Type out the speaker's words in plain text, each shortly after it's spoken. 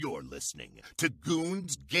You're listening to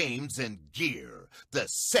Goons, Games, and Gear, the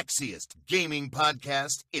sexiest gaming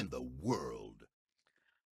podcast in the world.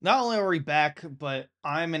 Not only are we back, but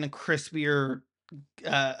I'm in a crispier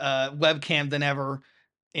webcam than ever.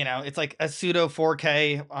 You know, it's like a pseudo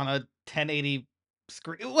 4K on a 1080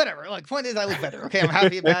 screen. Whatever. Like, point is, I look better. Okay, I'm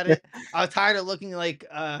happy about it. I was tired of looking like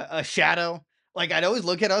a shadow. Like, I'd always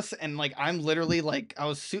look at us, and like I'm literally like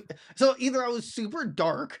so either I was super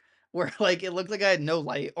dark, where like it looked like I had no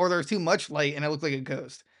light, or there's too much light and I looked like a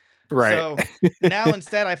ghost. Right. So now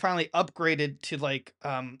instead I finally upgraded to like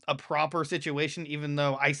a proper situation, even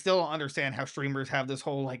though I still don't understand how streamers have this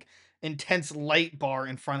whole like intense light bar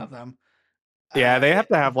in front of them. Yeah, they have It,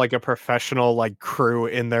 to have, like, a professional, like, crew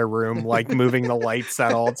in their room, like, moving the lights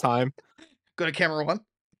at all time. go to camera one.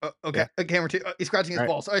 Okay, Yeah, camera two. He's scratching his right.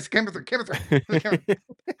 balls. It's camera three. Camera three. Camera.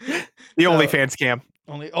 The So OnlyFans cam.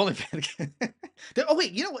 only fan. Oh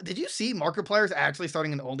wait, you know what? Did you see Markiplier's actually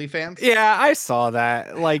starting an OnlyFans? Yeah, I saw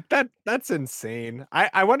that. Like, that's insane.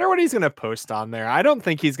 I wonder what he's gonna post on there. I don't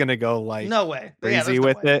think he's gonna go, like, No way. Yeah, crazy there's no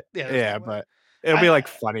with way. it. Yeah, there's no Yeah, way. but it'll be, I like,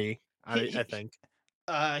 funny, he, I he think.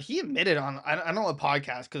 he admitted on I don't know what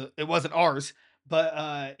podcast because it wasn't ours,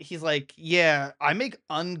 but he's like, yeah, I make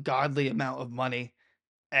ungodly amount of money,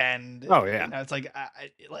 and Oh, you yeah. know, it's like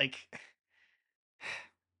like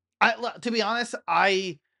to be honest,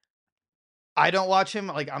 I don't watch him.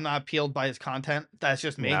 Like, I'm not appealed by his content. That's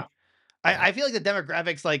just No. me. Yeah. I feel like the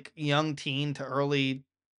demographics like young teen to early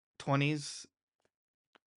 20s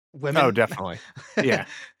Oh, women. definitely. Yeah.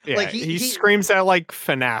 Like Yeah, he he screams at, like,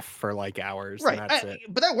 FNAF for, like, hours, and right, that's it.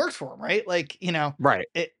 but that works for him, right? Like, you know, Right.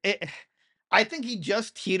 it I think he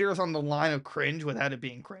just teeters on the line of cringe without it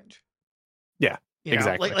being cringe. Yeah, You know,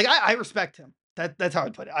 exactly. I respect him. That's how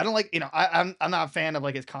I'd put it. I don't like, you know, I'm not a fan of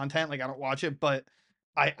like his content. Like, I don't watch it, but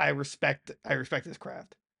I respect his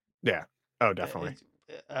craft. Yeah. Oh, Uh, definitely. It's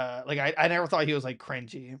like I never thought he was like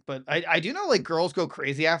cringy, but I do know like girls go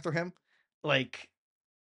crazy after him. Like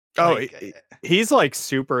Oh, like he's, like,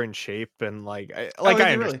 super in shape and, like, oh, is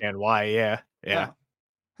I he really? understand why, yeah, yeah. Oh,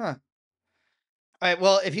 huh. All right.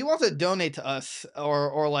 Well, if you want to donate to us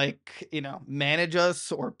or like, you know, manage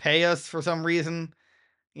us or pay us for some reason,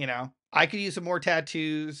 you know, I could use some more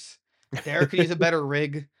tattoos. Derek could use a better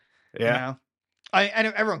rig. You Yeah. know, I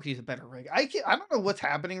know everyone could use a better rig. I don't know what's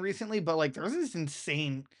happening recently, but like there's this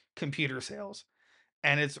insane computer sales,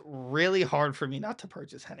 and it's really hard for me not to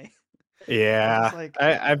purchase any. I'm just Yeah, like,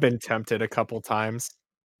 I've been tempted a couple times.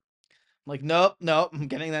 nope, nope. I'm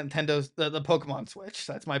getting that Nintendo's the Pokemon Switch.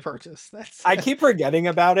 That's my purchase. That's I keep forgetting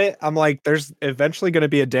about it. I'm like, there's eventually gonna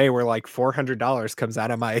be a day where, like, $400 comes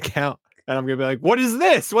out of my account, and I'm gonna be like, "What is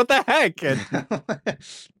this? What the heck?" And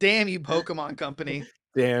damn you, Pokemon Company.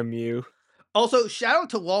 damn you. Also, shout out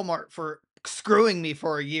to Walmart for screwing me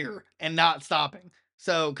for a year and not stopping.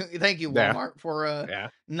 So thank you, Yeah, Walmart, for yeah,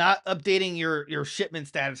 not updating your shipment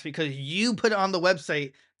status because you put it on the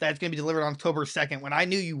website that's going to be delivered on October 2nd when I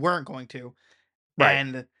knew you weren't going to. right.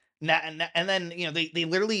 And and then you know they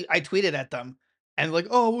literally I tweeted at them and like,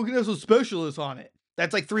 oh, we're gonna have some specialists on it.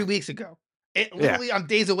 That's like 3 weeks ago. It Yeah. literally I'm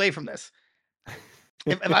days away from this.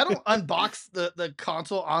 If I don't unbox the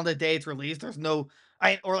console on the day it's released, there's no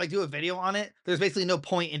I or like do a video on it. There's basically no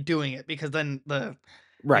point in doing it because then you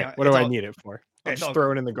Right, know what do I need it for? I'll it's just all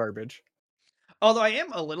throw it garbage. in the garbage. Although I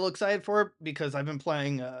am a little excited for it because I've been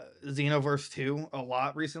playing Xenoverse 2 a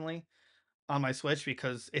lot recently on my Switch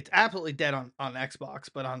because it's absolutely dead on Xbox,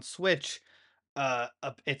 but on Switch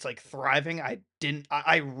it's like thriving.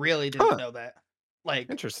 I really didn't Huh, know that. Like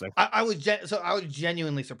interesting. I was I was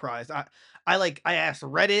genuinely surprised. I asked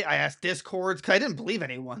Reddit, I asked Discords because I didn't believe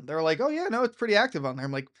anyone. They were like, "Oh yeah, no, it's pretty active on there."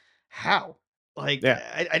 I'm like, "How?" Like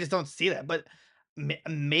Yeah, I just don't see that. But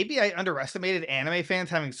maybe I underestimated anime fans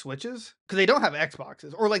having Switches because they don't have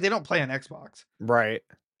Xboxes or like they don't play on Xbox. right.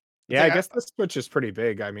 It's Yeah, like I guess the Switch is pretty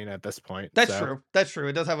big, I mean, at this point, that's so true. That's true.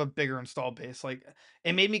 It does have a bigger install base. Like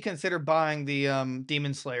it made me consider buying the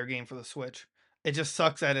Demon Slayer game for the Switch. It just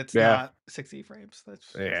sucks that it's yeah, not 60 frames.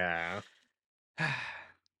 That's yeah.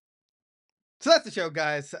 so that's the show,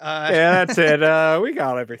 guys. Yeah, that's it, we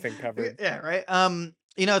got everything covered. Yeah, right.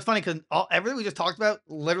 You know, it's funny because everything we just talked about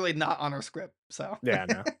literally not on our script. So, Yeah,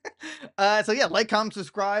 no. so yeah, like, comment,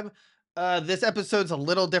 subscribe. This episode's a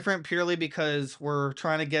little different purely because we're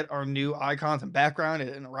trying to get our new icons and background. It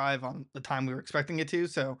didn't arrive on the time we were expecting it to.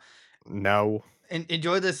 So, No.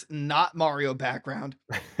 enjoy this not Mario background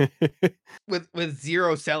with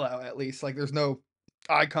zero sellout at least. Like, there's no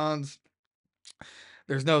icons.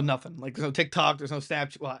 There's no nothing. Like there's no TikTok, there's no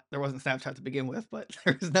Snapchat. Well, there wasn't Snapchat to begin with, but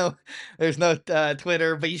there's no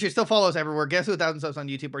Twitter. But you should still follow us everywhere. Guess who 1,000 subs on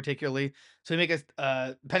YouTube particularly. So we make us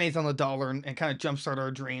pennies on the dollar and kind of jumpstart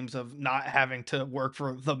our dreams of not having to work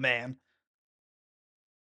for the man.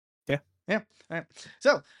 Yeah. Yeah. All right.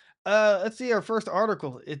 So let's see our first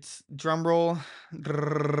article. It's drumroll.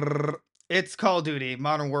 It's Call of Duty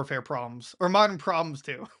Modern Warfare Problems or Modern Problems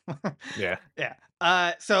too. Yeah. Yeah.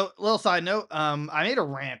 So little side note, I made a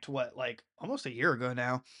rant like almost a year ago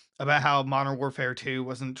now about how Modern Warfare 2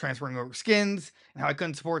 wasn't transferring over skins and how I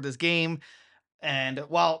couldn't support this game. And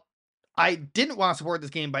while I didn't want to support this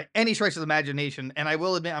game by any stretch of the imagination, and I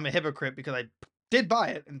will admit I'm a hypocrite because I did buy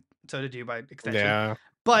it, and so did you by extension. Yeah.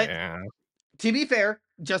 But Yeah. to be fair,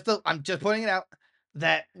 I'm just putting it out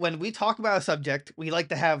that when we talk about a subject, we like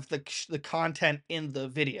to have the content in the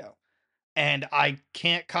video. And I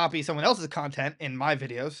can't copy someone else's content in my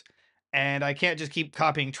videos, and I can't just keep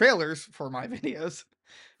copying trailers for my videos.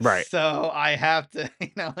 Right. So I have to,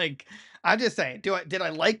 like I'm just saying, did I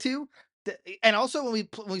like to? And also when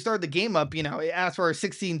we started the game up, it asked for a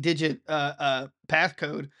 16-digit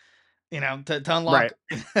passcode, to unlock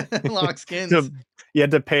Right. unlock skins. So you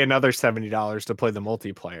had to pay another $70 to play the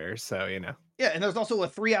multiplayer. So, Yeah, and there's also a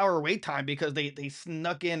 3-hour wait time because they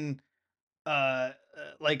snuck in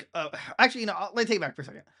actually, let me take it back for a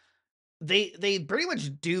second. They pretty much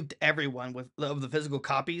duped everyone of the physical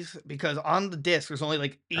copies because on the disc there's only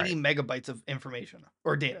like 80 megabytes of information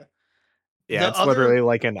or data. Yeah, it's literally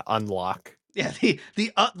like an unlock. Yeah,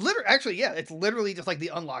 it's literally just like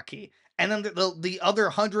the unlock key. And then the other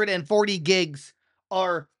 140 gigs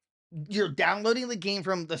are you're downloading the game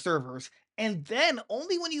from the servers, and then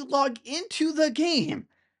only when you log into the game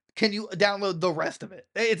can you download the rest of it.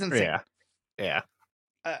 It's insane. Yeah. Yeah.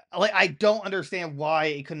 Like I don't understand why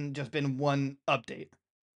it couldn't just been one update.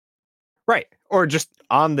 Right. Or just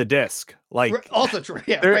on the disc. Like also true.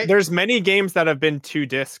 Yeah. There's many games that have been 2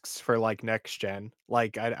 discs for like next gen.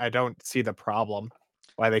 Like I don't see the problem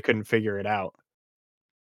why they couldn't figure it out.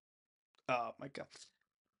 Oh my god.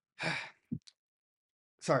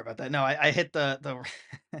 Sorry about that. No, I hit the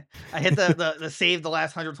I hit the save the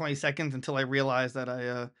last 120 seconds until I realized that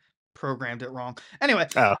I programmed it wrong. Anyway,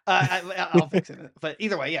 I'll fix it. But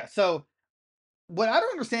either way, yeah. So what I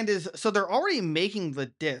don't understand is, so they're already making the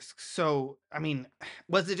discs. So I mean,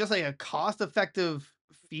 was it just like a cost-effective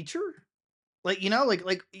feature? Like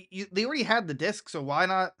they already had the disc, so why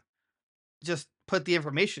not just put the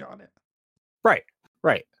information on it? Right.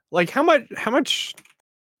 Right. Like how much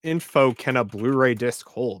info can a Blu-ray disc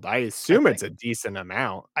hold? I assume it's a decent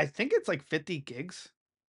amount. I think it's like 50 gigs.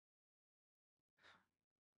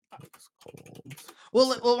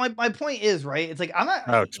 Well, my point is, right? It's like I'm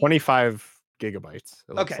not 25 gigabytes.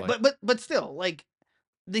 Okay, like. but still, like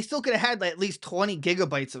they still could have had like, at least 20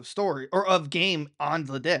 gigabytes of story or of game on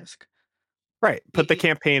the disc. Right. Put the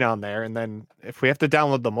campaign on there, and then if we have to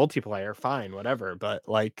download the multiplayer, fine, whatever. But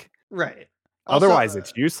like, right. Otherwise,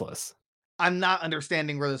 it's useless. I'm not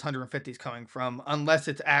understanding where this 150 is coming from, unless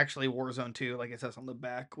it's actually Warzone 2, like it says on the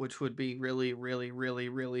back, which would be really, really, really,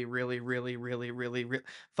 really, really, really, really, really,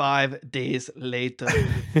 5 days later.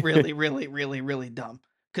 Really, really, really, really dumb.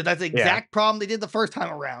 Because that's the exact problem they did the first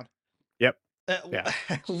time around. Yep.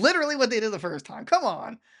 Literally what they did the first time. Come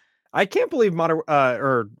on. I can't believe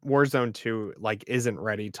or Warzone 2 like isn't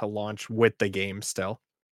ready to launch with the game still.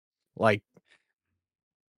 Like,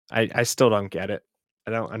 I still don't get it.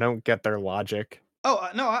 I don't get their logic. Oh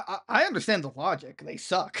no, I understand the logic. They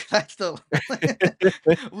suck. That's the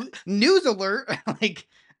news alert. Like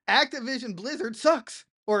Activision Blizzard sucks,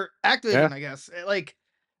 or Activision, I guess. Like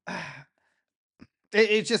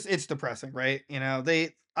it's depressing, right?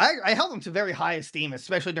 I held them to very high esteem,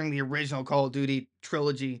 especially during the original Call of Duty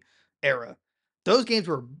trilogy era. Those games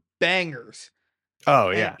were bangers. Oh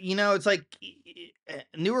yeah. And, it's like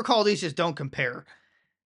newer Call of Duty just don't compare.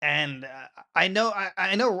 And I know.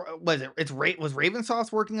 Was it? Was Raven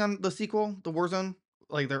Sauce working on the sequel, the Warzone?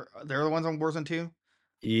 Like they're the ones on Warzone 2?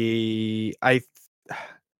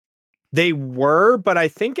 They were, but I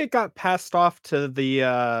think it got passed off to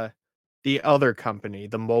the other company,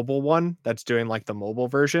 the mobile one that's doing like the mobile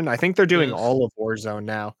version. I think they're doing all of Warzone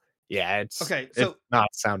now. Yeah, it's not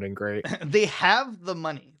sounding great. They have the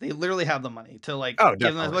money. They literally have the money to like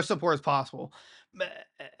give them as much support as possible.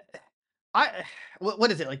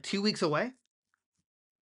 What is it, like 2 weeks away?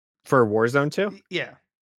 For Warzone 2? Yeah.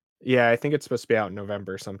 Yeah, I think it's supposed to be out in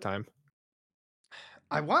November sometime.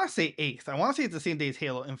 I want to say 8th. I want to say it's the same day as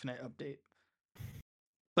Halo Infinite update.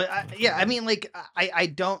 But I mean, like, I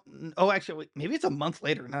don't. Oh, actually, maybe it's a month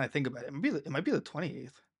later. Now I think about it, it might be the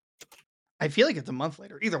 28th. I feel like it's a month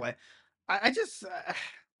later. Either way, I just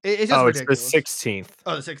it's just Oh, it's the ridiculous. 16th.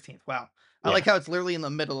 Oh, the 16th. Wow. I Yeah. like how it's literally in the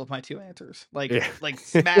middle of my two answers, Yeah. like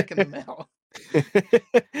smack in the middle.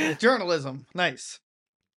 Journalism, nice.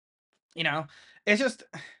 You know, it's just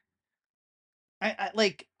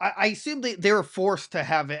I assume they were forced to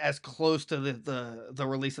have it as close to the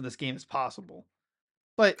release of this game as possible.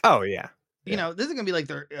 But Oh, yeah. you Yeah. know, this is gonna be like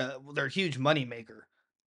their huge money maker,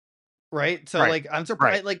 right? So Right. like I'm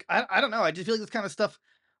Right. surprised. Like I don't know. I just feel like this kind of stuff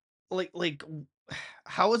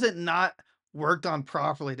how is it not worked on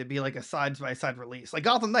properly to be like a side by side release? Like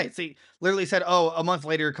Gotham Knights, they literally said, "Oh, a month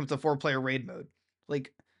later comes the 4-player raid mode."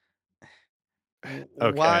 Like,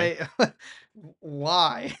 Okay. why?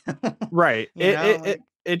 Why? Right. You It know, it it like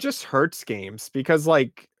it just hurts games because,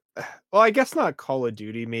 like, well, I guess not Call of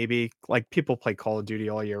Duty, maybe, like, people play Call of Duty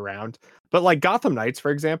all year round, but, like, Gotham Knights,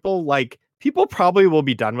 for example, like, people probably will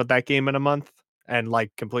be done with that game in a month and,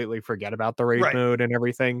 like, completely forget about the raid right. mode and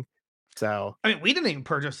everything. So I mean, we didn't even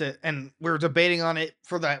purchase it, and we were debating on it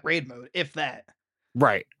for that raid mode, if that.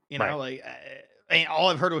 right. You know, Right. like I mean, all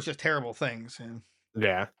I've heard was just terrible things. And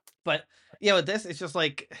Yeah. but yeah, with this, it's just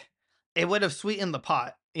like it would have sweetened the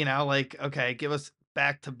pot, you know, like, okay, give us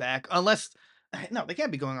back to back. Unless no, they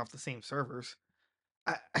can't be going off the same servers.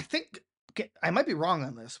 I think I might be wrong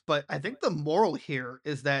on this, but I think the moral here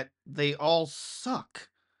is that they all suck.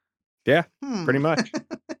 Yeah. Hmm. Pretty much.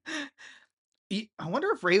 I wonder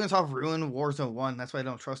if Ravenshoft ruined Warzone 1. That's why I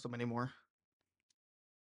don't trust them anymore.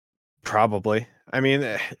 Probably. I mean,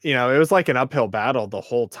 it was like an uphill battle the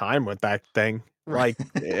whole time with that thing. Right. Like,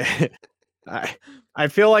 I I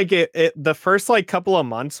feel like it the first, like, couple of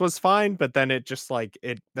months was fine, but then it just, like,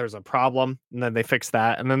 there's a problem, and then they fixed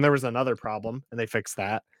that, and then there was another problem, and they fixed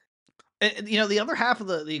that. You know, the other half of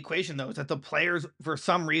the equation though is that the players, for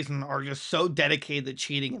some reason, are just so dedicated to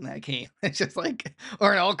cheating in that game. It's just like,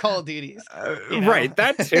 or in all Call of Duties, you know. Right,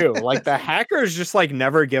 that too. Like, the hackers just, like,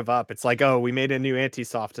 never give up. It's like, "Oh, we made a new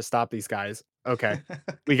anti-soft to stop these guys. Okay,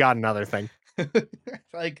 we got another thing."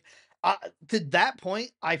 Like, to that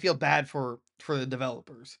point, I feel bad for the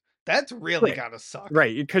developers. That's really Right. gotta suck.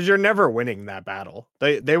 Right, because you're never winning that battle.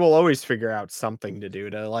 They will always figure out something to do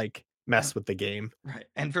to, like, Uh, mess with the game. right,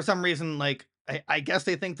 and for some reason, like, I guess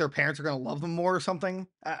they think their parents are gonna love them more or something.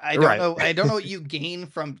 I don't Right. know. I don't know what you gain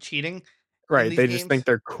from cheating in Right, these they just think games.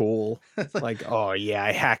 they're cool. It's like, Like, "Oh, yeah,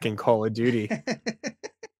 I hack in Call of Duty."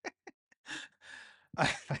 I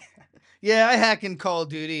yeah, I hack in Call of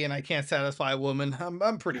Duty and I can't satisfy a woman.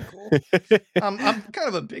 I'm pretty cool. I'm kind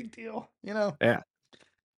of a big deal, you know? Yeah.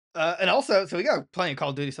 And also, so we got plenty of Call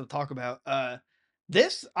of Duty stuff to talk about.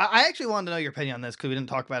 This I actually wanted to know your opinion on this because we didn't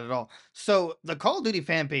talk about it at all. So the Call of Duty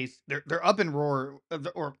fan base, they're up in roar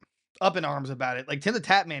or up in arms about it. Like Tim the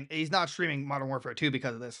Tatman, he's not streaming Modern Warfare 2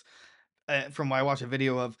 because of this. From what I watched a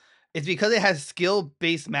video of, it's because it has skill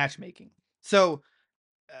based matchmaking. So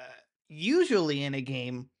uh, usually in a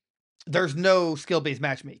game, there's no skill based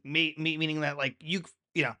matchmaking, meaning that like you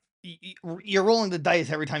know you're rolling the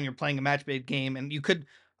dice every time you're playing a match made game, and you could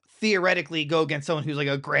theoretically go against someone who's like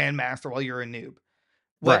a grandmaster while you're a noob.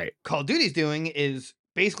 What Right. Call of Duty's doing is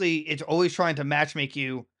basically it's always trying to matchmake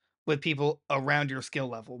you with people around your skill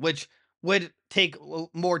level, which would take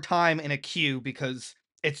more time in a queue because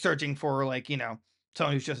it's searching for like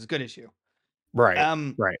someone who's just as good as you. Right.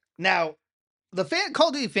 Um, Right. Now the Call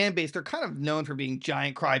of Duty fan base, they're kind of known for being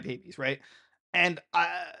giant crybabies, right? And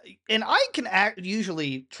I can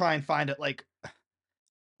usually try and find it like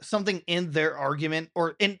something in their argument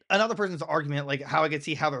or in another person's argument, like how I could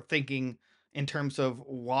see how they're thinking in terms of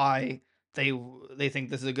why they think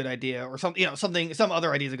this is a good idea or something, some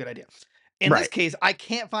other idea is a good idea. In this Right. case, I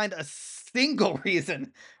can't find a single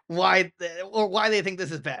reason why they think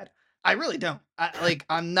this is bad. I really don't.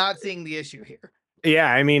 I'm not seeing the issue here.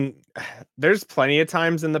 Yeah, I mean, there's plenty of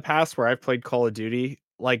times in the past where I've played Call of Duty,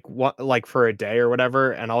 like, what like, for a day or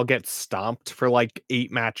whatever, and I'll get stomped for, like,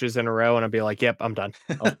 8 matches in a row, and I'll be like, "Yep, I'm done.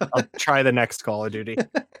 I'll try the next Call of Duty."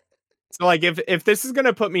 So, like, if this is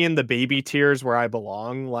gonna put me in the baby tiers where I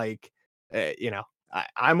belong, like,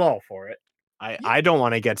 I'm all for it. I Yeah, I don't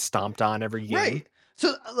wanna get stomped on every game. right.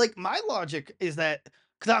 So, like, my logic is that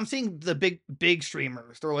because I'm seeing the big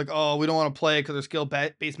streamers, they're like, "Oh, we don't want to play because they're skill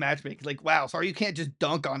based matchmaking." Like, wow, sorry, you can't just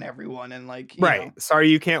dunk on everyone and Right. Sorry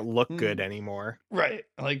you can't look good mm, anymore. right?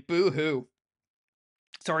 Like, boo hoo.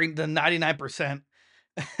 Sorry, the 99%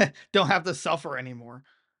 don't have to suffer anymore.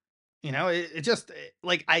 It just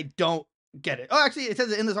like I don't get it. Oh, actually, it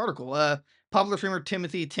says it in this article. Popular streamer Tim the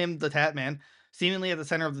Tatman, seemingly at the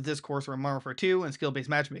center of the discourse around Modern Warfare 2 and skill based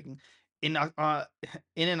matchmaking. In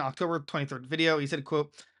in an October 23rd video, he said,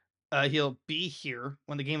 "quote." he'll be here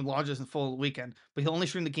when the game launches in full weekend, but he'll only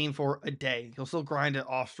stream the game for a day. He'll still grind it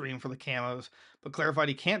off stream for the camos, but clarified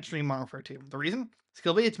he can't stream Modern Warfare 2. The reason?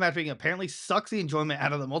 Skill-based matchmaking apparently sucks the enjoyment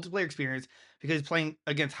out of the multiplayer experience because he's playing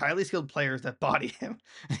against highly skilled players that body him.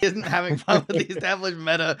 He isn't having fun with the established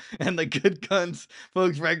meta and the good guns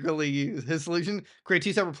folks regularly use. His solution: create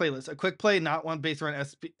 2 separate playlists, a quick play, not one based around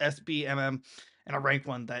SBMM, and a ranked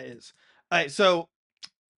one that is. All right, so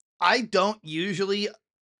I don't usually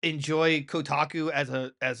enjoy Kotaku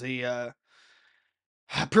as a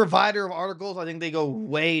provider of articles. I think they go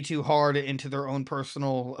way too hard into their own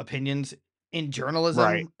personal opinions in Right.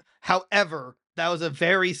 journalism. However, that was a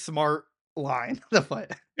very smart line. The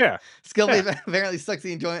fight Yeah. skill Yeah. based apparently sucks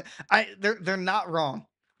the enjoyment. They're not wrong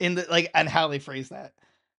in the like and how they phrase that.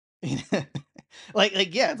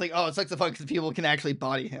 like yeah, it's like, oh, it sucks the fuck because people can actually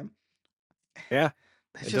body him. Yeah.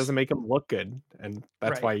 It's It just doesn't make him look good, and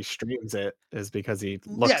that's right. why he streams it, is because he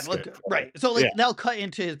Yeah, looks look good good. for it. Right. So like Yeah. they'll cut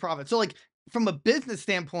into his profit. So like from a business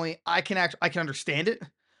standpoint, I can understand it,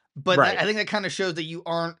 but Right. I think that kind of shows that you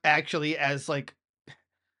aren't actually as like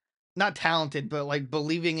not talented, but like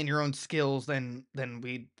believing in your own skills than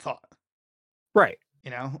we thought. Right.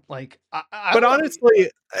 You know, like I But don't know. honestly,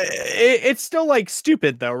 it's still, like,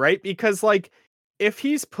 stupid though, right? Because, like, if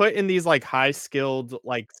he's put in these, like, high skilled,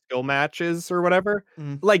 like, skill matches or whatever,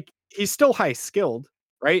 Mm, like, he's still high skilled,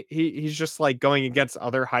 right? He's just, like, going against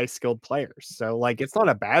other high skilled players. So, like, it's not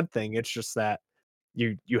a bad thing, it's just that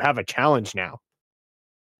you have a challenge now.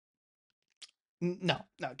 no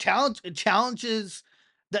challenges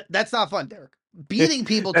that's not fun, Derek. Beating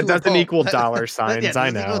people That to a doesn't pulp. equal dollar Yeah, signs, I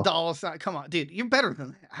doesn't equal know. dollar sign. Come on, dude, you're better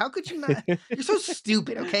than that. How could you not? You're so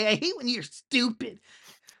stupid. Okay, I hate when you're stupid.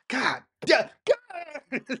 God, yeah,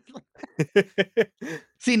 God.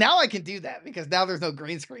 See, now I can do that because now there's no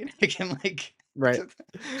green screen. I can like Right. just,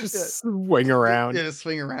 yeah, Just swing around. yeah, just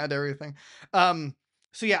swing around everything. Um,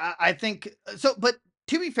 so yeah, I think so. But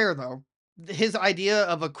to be fair though, his idea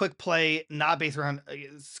of a quick play not based around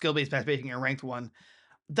skill based matchmaking or ranked one,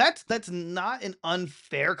 that's not an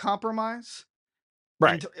unfair compromise.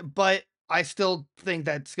 Right. But I still think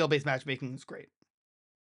that skill based matchmaking is great.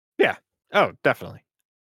 Yeah. Oh, definitely.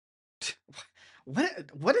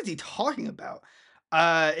 What is he talking about?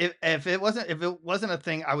 If it wasn't a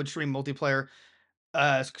thing, I would stream multiplayer.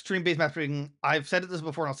 Stream based matchmaking. I've said this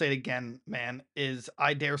before, and I'll say it again. Man, is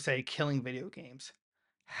I dare say killing video games.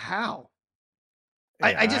 How?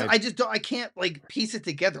 Yeah, I just don't. I can't like piece it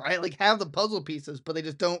together. I like have the puzzle pieces, but they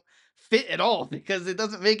just don't fit at all because it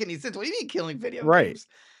doesn't make any sense. What do you mean killing video right. games?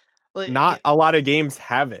 Like, Not a lot of games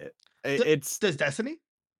have it. It's does Destiny?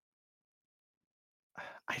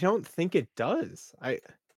 I don't think it does.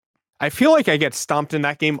 I feel like I get stomped in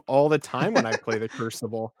that game all the time when I play the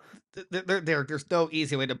Crucible. There's no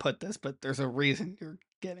easy way to put this, but there's a reason you're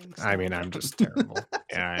getting I mean, stomped I'm on. just terrible.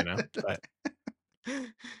 Yeah, I know. But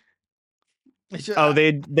It's just, oh,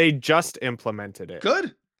 they just implemented it.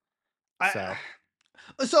 good. So,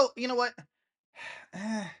 So you know what?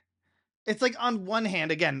 Eh, It's like on one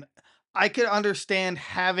hand, again, I could understand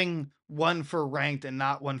having one for ranked and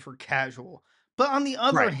not one for casual. But on the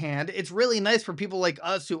other right. hand, it's really nice for people like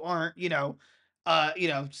us who aren't,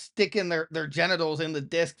 sticking their genitals in the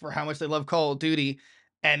disc for how much they love Call of Duty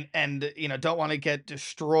and don't want to get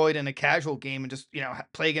destroyed in a casual game and just,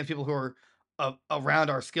 play against people who are around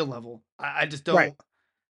our skill level. I just Right. don't.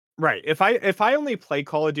 Right. If I only play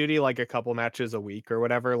Call of Duty like a couple matches a week or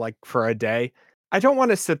whatever, like for a day, I don't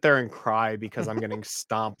want to sit there and cry because I'm getting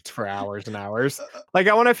stomped for hours and hours. Like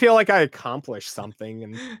I want to feel like I accomplished something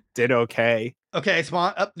and did okay. Okay,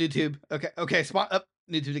 spawn up YouTube. Okay, spawn up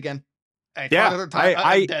YouTube again. Hey, spawn Yeah, another time.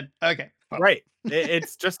 I'm dead. Okay. Fuck. right.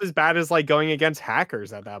 It's just as bad as like going against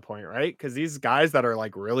hackers at that point, right? Because these guys that are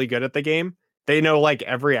like really good at the game, they know like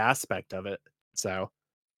every aspect of it. So,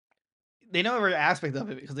 They know every aspect of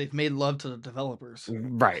it because they've made love to the developers.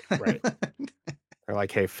 right, right. They're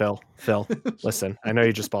like, hey, Phil, listen, I know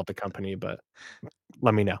you just bought the company, but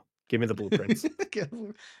let me know. Give me the blueprints.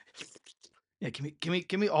 Yeah,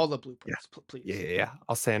 give me all the Yeah. blueprints, Yeah, please. yeah,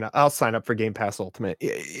 yeah. I'll sign up for Game Pass Ultimate.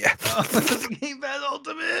 Yeah, yeah, yeah. Game Pass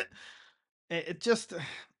Ultimate. It just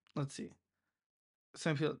let's see.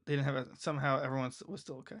 Some people they didn't have it. Somehow everyone was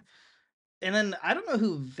still okay. And then I don't know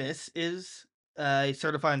who this is. He's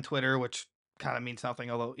certified on Twitter, which kind of means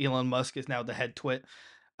nothing. Although Elon Musk is now the head twit.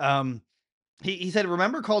 Um, he said,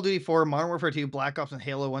 "Remember Call of Duty 4, Modern Warfare 2, Black Ops, and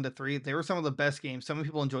Halo 1 to 3? They were some of the best games. Some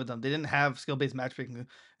people enjoyed them. They didn't have skill-based matchmaking,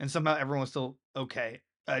 and somehow everyone was still okay."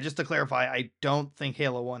 Just to clarify, I don't think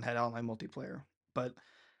Halo 1 had online multiplayer, but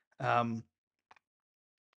um,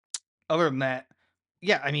 other than that,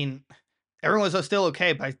 yeah, I mean, everyone's still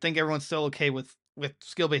okay, but I think everyone's still okay with with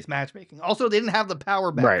skill-based matchmaking. Also, they didn't have the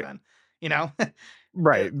power back then, you know?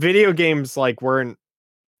 Right. Video games like weren't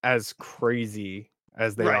as crazy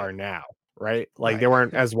as they Right. are now, right? Like they Right.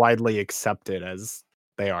 weren't as widely accepted as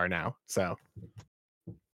they are now. So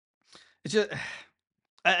It's just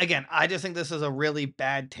again, I just think this is a really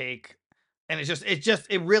bad take, and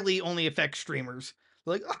it really only affects streamers.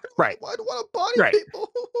 Like, right, I don't want to body right,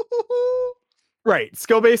 people. right.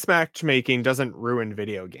 Skill-based matchmaking doesn't ruin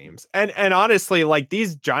video games. And honestly, like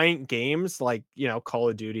these giant games like, you know, Call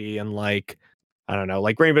of Duty and like I don't know,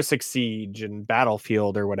 like Rainbow Six Siege and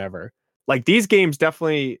Battlefield or whatever. Like these games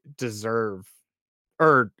definitely deserve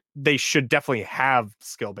or they should definitely have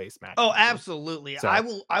skill-based Oh, matchmaking. absolutely. So,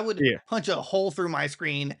 I would yeah. punch a hole through my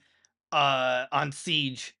screen on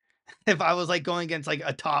Siege if I was like going against like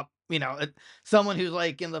a top, someone who's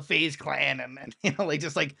like in the FaZe clan and like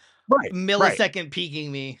just like Right. Right. millisecond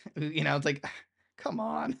peeking me. It's like, come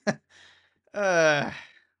on.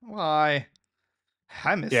 Why?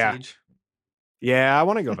 I miss Yeah. Siege. Yeah, I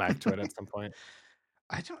want to go back to it at some point.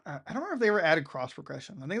 I don't remember if they ever added cross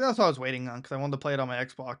progression. I think that's what I was waiting on because I wanted to play it on my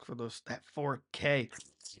Xbox for that 4K.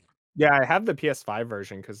 Yeah, I have the PS5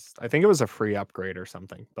 version because I think it was a free upgrade or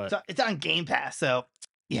something. But It's on Game Pass, so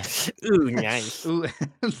yeah. Ooh, nice. Ooh.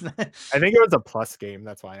 I think it was a plus game.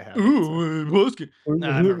 That's why I have it. So. Plus game. Nah,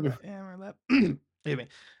 I remember that. Yeah, I remember that. Anyway,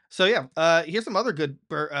 so yeah, here's some other good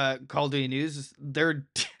Call of Duty news. They're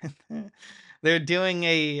they're doing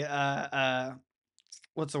a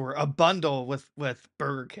what's the word? A bundle with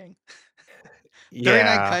Burger King.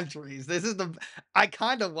 39 countries. I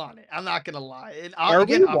kind of want it. I'm not gonna lie. And Are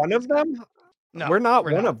we one of them? No, we're not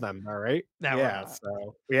one of them, all right? No, yeah,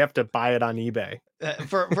 so we have to buy it on eBay.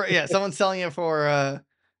 For someone's selling it for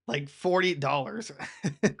like $40.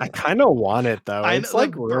 I kind of want it though. It's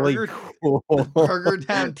like really cool. Burger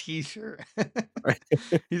Town T-shirt.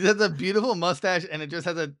 He has a beautiful mustache, and it just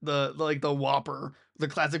has the Whopper, the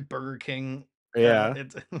classic Burger King. Yeah,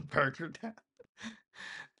 it's Burger Town.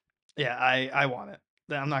 Yeah, I want it.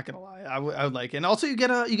 I'm not gonna lie. I would like it. And also, you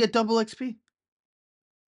get double XP.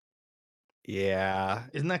 Yeah,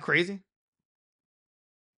 Isn't that crazy?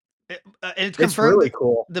 It's confirmed. It's really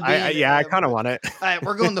cool. I kind of want it. All right,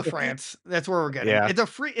 we're going to France. That's where we're getting. Yeah.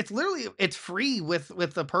 It's free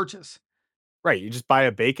with the purchase. Right, you just buy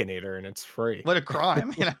a Baconator and it's free. What a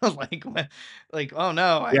crime, like oh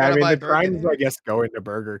no. Yeah, I mean the crime is I guess going to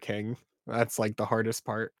Burger King. That's like the hardest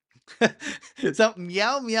part. So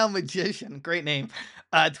Meow Meow Magician, great name,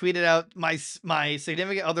 tweeted out my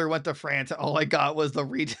significant other went to France. All I got was the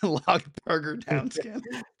region locked Burger Town skin.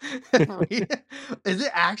 Is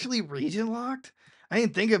it actually region locked? I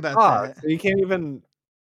didn't think about that. So you can't even.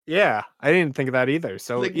 Yeah, I didn't think of that either.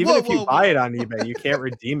 So Like, even if you buy it on eBay, you can't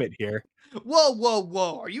redeem it here.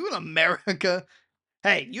 Whoa! Are you in America?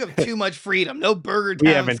 Hey, you have too much freedom. No Burger Town.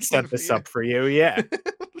 We haven't set this up for you yet.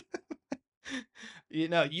 You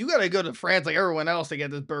got to go to France like everyone else to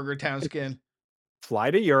get this Burger Town skin. Fly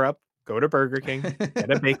to Europe, go to Burger King, get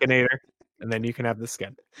a Baconator, and then you can have the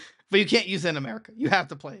skin. But you can't use it in America. You have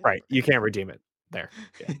to play it. Right, you can't redeem it there.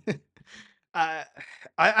 Yeah.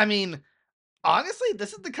 I mean, honestly,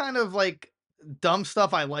 this is the kind of like dumb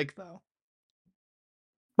stuff I like, though.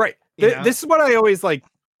 Right. This is what I always like.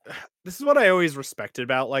 This is what I always respected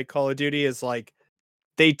about like Call of Duty is like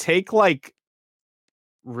they take like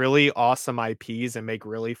really awesome IPs and make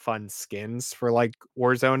really fun skins for like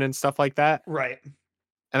Warzone and stuff like that. Right.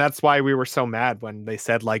 And that's why we were so mad when they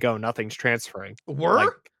said like, oh, nothing's transferring.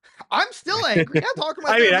 I'm still angry. I talk to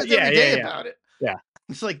my therapist every day about it. Yeah.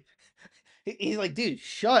 It's like, he's like, dude,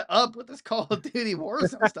 shut up with this Call of Duty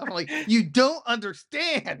Warzone stuff. I'm like, you don't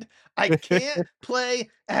understand. I can't play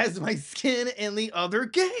as my skin in the other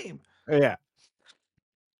game. Yeah.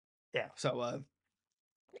 Yeah. So,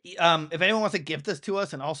 if anyone wants to gift this to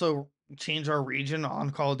us and also change our region on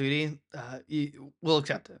Call of Duty, we'll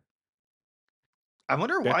accept it. I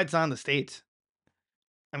wonder why it's not in the States.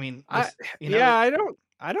 I mean, I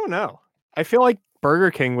don't know. I feel like Burger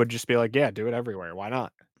King would just be like, yeah, do it everywhere. Why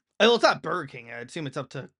not? Well, it's not Burger King. I assume it's up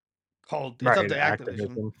to up to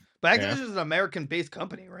Activision. But Activision is an American-based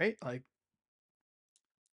company, right? Like,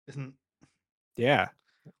 isn't? Yeah.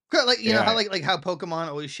 Like know how like how Pokemon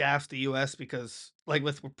always shafts the US because like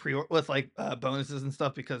with bonuses and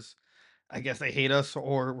stuff because I guess they hate us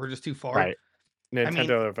or we're just too far. Right.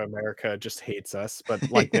 Nintendo of America just hates us,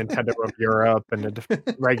 but like Nintendo of Europe and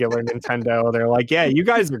the regular Nintendo, they're like, yeah, you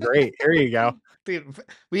guys are great. Here you go. Dude,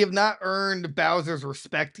 we have not earned Bowser's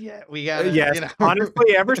respect yet. We got yes.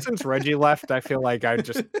 Honestly, ever since Reggie left, I feel like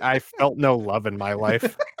I felt no love in my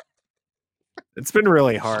life. It's been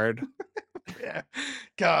really hard. Yeah.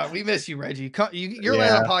 God, we miss you, Reggie. You're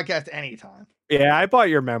on the podcast anytime. Yeah, I bought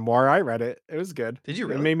your memoir. I read it. It was good. Did you It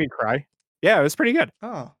really? made me cry. Yeah, it was pretty good.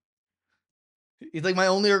 Oh, he's like my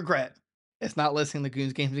only regret is not listening to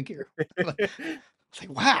Goons Games and Gear. It's like,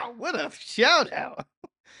 wow, what a shout out.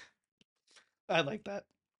 I like that.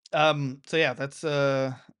 So yeah, that's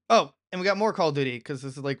oh, and we got more Call of Duty because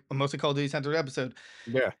this is like a mostly Call of Duty centered episode.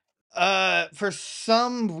 Yeah. For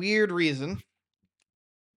some weird reason,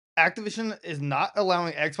 Activision is not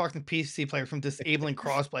allowing Xbox and PC players from disabling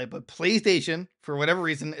crossplay, but PlayStation, for whatever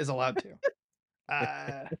reason, is allowed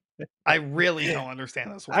to. I really don't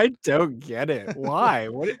understand this one. I don't get it. Why?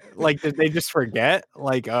 What like did they just forget?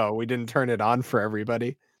 Like, oh, we didn't turn it on for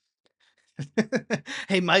everybody.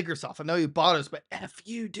 Hey, Microsoft, I know you bought us, but F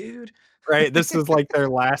you, dude. Right? This is like their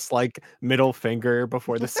last like middle finger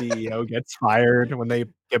before the CEO gets fired when they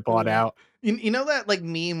get bought out. You know that like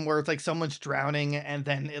meme where it's like someone's drowning and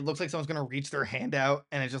then it looks like someone's gonna reach their hand out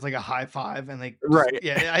and it's just like a high five and they just, Right.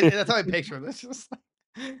 yeah, that's how I picture this. Just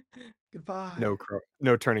like, goodbye.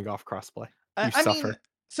 No turning off crossplay. You I mean, suffer.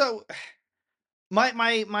 so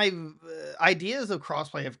my ideas of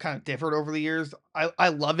crossplay have kind of differed over the years. I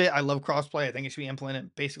love it. I love crossplay. I think it should be implemented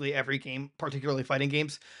in basically every game, particularly fighting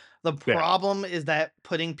games. The Yeah. problem is that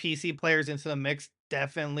putting PC players into the mix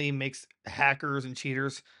definitely makes hackers and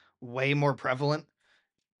cheaters way more prevalent.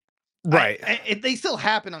 Right. They still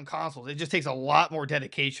happen on consoles. It just takes a lot more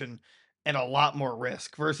dedication and a lot more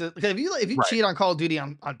risk versus because if you Right. cheat on Call of Duty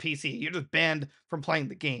on PC, you're just banned from playing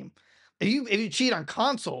the game. If you cheat on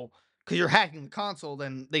console because you're hacking the console,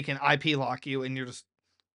 then they can IP lock you and you're just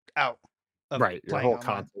out of Right. Your playing whole online.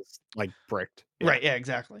 console's like bricked. Yeah. Right? Yeah,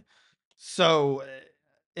 exactly. So,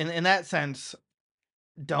 in that sense,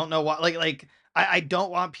 don't know why. I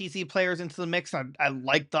don't want PC players into the mix. I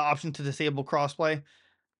like the option to disable crossplay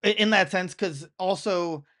in that sense, because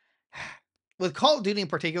also with Call of Duty in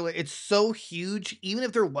particular, it's so huge. Even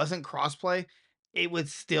if there wasn't crossplay, it would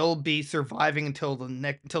still be surviving until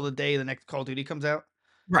the day the next Call of Duty comes out.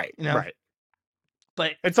 Right. You know, Right.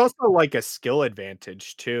 but It's also like a skill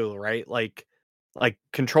advantage too, right? Like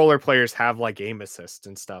controller players have like aim assist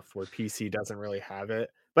and stuff where PC doesn't really have it.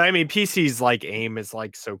 But I mean PC's like aim is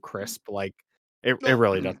like so crisp, like it well,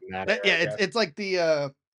 really doesn't matter, yeah, I guess. it's like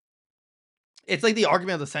the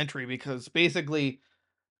argument of the century because basically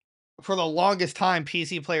for the longest time,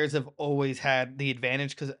 PC players have always had the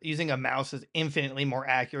advantage because using a mouse is infinitely more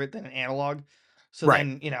accurate than an analog. So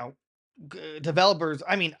Right. then, developers,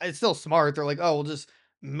 I mean, it's still smart. They're like, oh, we'll just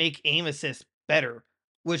make aim assist better,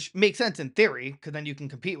 which makes sense in theory because then you can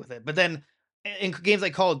compete with it. But then in games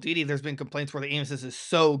like Call of Duty, there's been complaints where the aim assist is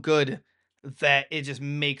so good that it just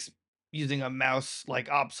makes using a mouse like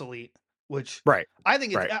obsolete, which Right. I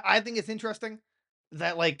Right. I think it's interesting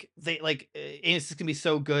that aim assist can be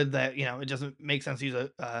so good that it doesn't make sense to use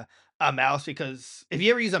a mouse because if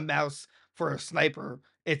you ever use a mouse for a sniper,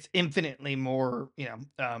 it's infinitely more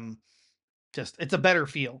just it's a better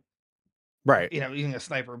feel Right. using a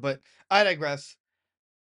sniper. But I digress.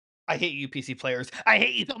 I hate you PC players. I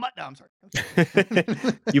hate you so much. No, I'm sorry.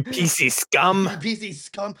 You PC scum. You PC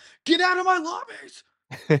scum, get out of my lobbies.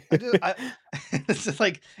 It's just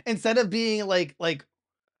like instead of being like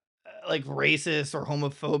racist or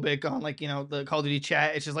homophobic on the Call of Duty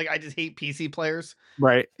chat. It's just like I just hate PC players.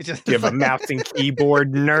 Right. It's just You have a mouse and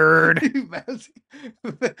keyboard nerd.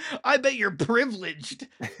 I bet you're privileged.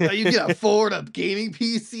 You can afford a gaming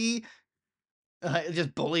PC.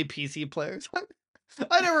 Just bully PC players.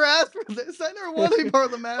 I never asked for this. I never wanted to be part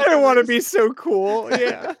of the mass. I don't want to be so cool.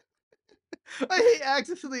 Yeah. I hate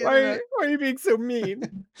access to the internet. Why are you being so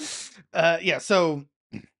mean? Yeah. So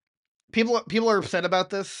people are upset about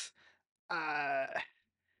this. Uh,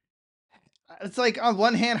 it's like on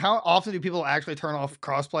one hand, how often do people actually turn off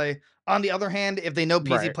crossplay? On the other hand, if they know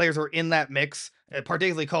PC Right. players are in that mix,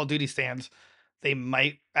 particularly Call of Duty stands, they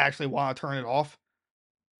might actually want to turn it off.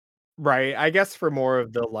 Right. I guess for more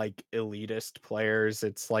of the like elitist players,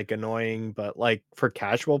 it's like annoying, but like for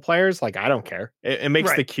casual players, like I don't care. It makes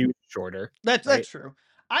the Right. queue shorter. That's Right. true.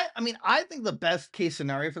 I mean, I think the best case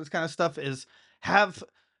scenario for this kind of stuff is have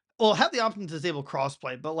have the option to disable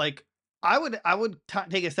crossplay, but like I would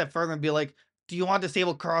take a step further and be like, do you want to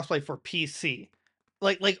disable crossplay for PC?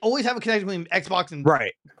 Like always have a connection between Xbox and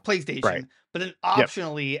Right. PlayStation, but then Yep.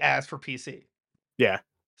 optionally ask for PC. Yeah.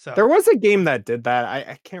 So There was a game that did that.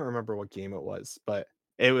 I can't remember what game it was, but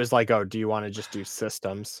it was like, oh, do you want to just do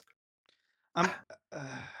systems? I'm.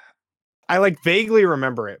 I like vaguely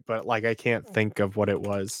remember it, but like I can't think of what it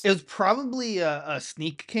was. It was probably a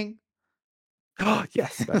Sneak King. Oh,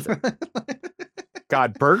 yes, that's it.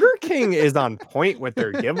 God, Burger King is on point with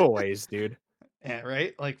their giveaways, dude. Yeah,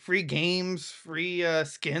 right. Like free games, free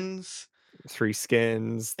skins. Free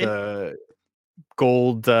skins, It- the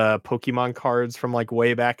gold Pokemon cards from like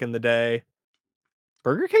way back in the day.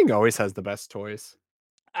 Burger King always has the best toys.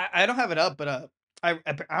 I don't have it up, but I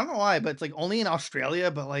don't know why, but it's like only in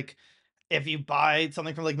Australia. But like if you buy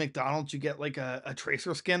something from like McDonald's, you get like a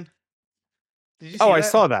Tracer skin. Did you Oh, see I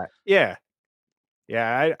that? saw that. Yeah.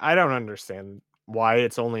 Yeah, I don't understand why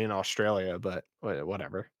it's only in Australia, but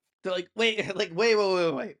whatever. They're like, wait, like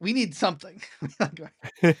wait. We need something.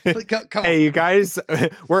 Like, come on. Hey, you guys,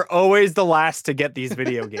 we're always the last to get these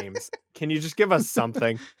video games. Can you just give us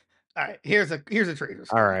something? All right, here's a Tracer skin.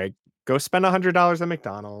 All right, go spend $100 at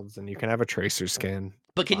McDonald's and you can have a Tracer skin.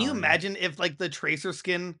 But can you Fine. imagine if like the Tracer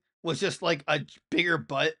skin was just like a bigger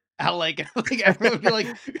butt? How like like everyone would be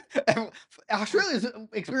like, Australia's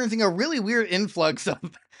experiencing a really weird influx of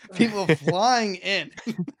people flying in.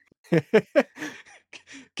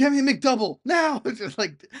 Give me a McDouble now. It's just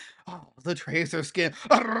like, oh, the Tracer skin.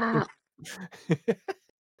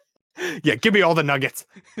 Yeah, give me all the nuggets.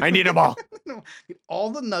 I need them all. No,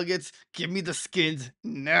 all the nuggets. Give me the skins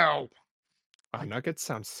now. Oh, nuggets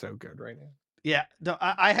sounds so good right now. Yeah, no,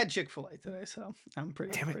 I had Chick-fil-A today, so I'm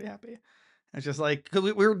pretty happy. It's just like, 'cause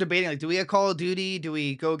we were debating, like, do we have Call of Duty? Do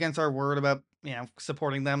we go against our word about,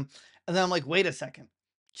 supporting them? And then I'm like, wait a second.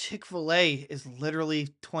 Chick-fil-A is literally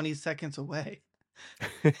 20 seconds away.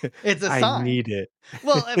 It's a I sign. need it.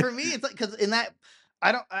 Well, for me, it's like, because in that,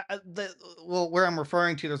 I don't, where I'm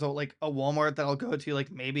referring to, there's a Walmart that I'll go to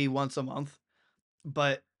like maybe once a month,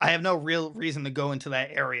 but I have no real reason to go into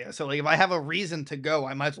that area. So like, if I have a reason to go,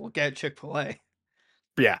 I might as well get Chick-fil-A.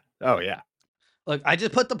 Yeah. Oh, yeah. Look, I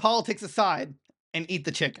just put the politics aside and eat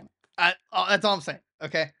the chicken. That's all I'm saying.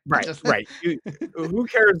 Okay. Right. Right. Who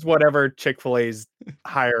cares whatever Chick-fil-A's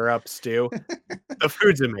higher ups do? The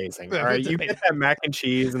food's amazing. The All right. food's You amazing. get that mac and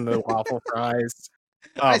cheese and the waffle fries.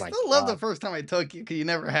 Oh, I my still love the God. first time I took you because you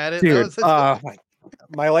never had it. Dude,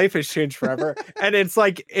 my life has changed forever. And it's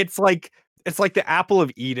like the apple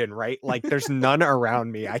of Eden, right? Like there's none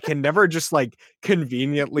around me. I can never just like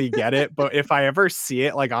conveniently get it, but if I ever see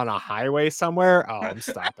it like on a highway somewhere, oh, I'm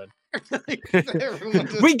stopping.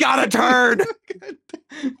 We gotta turn.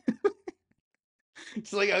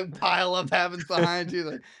 It's like a pile of heavens behind you.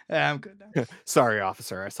 Like, I'm good now. Sorry,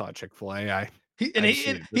 officer. I saw a Chick-fil-A.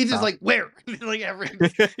 He's just like, where? Like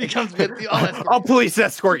he comes with you. I'll police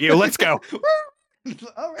escort you. Let's go.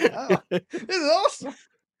 All right. Oh, this is awesome.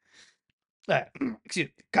 Excuse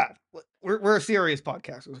me. God, we're serious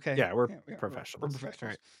podcasters, okay? Yeah, we're professionals. We're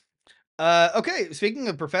professionals. Right. Okay. Speaking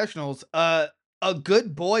of professionals, a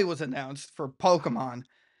good boy was announced for Pokemon.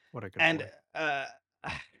 What a good boy.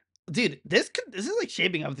 Dude, this is like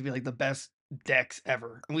shaping up to be like the best decks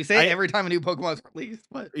ever, and we say it every time a new Pokemon is released.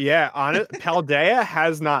 But yeah, Paldea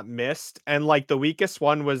has not missed, and like the weakest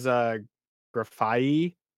one was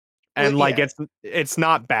Grafairy, and like it's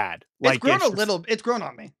not bad. Like it's grown a little. It's grown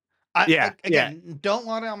on me. I don't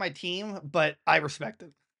want it on my team, but I respect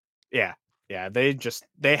it. Yeah,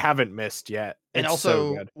 they haven't missed yet. And it's also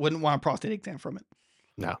so good. wouldn't want a prostate exam from it.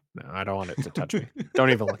 No, I don't want it to touch me.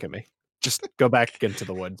 Don't even look at me. Just go back into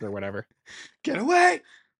the woods or whatever. Get away.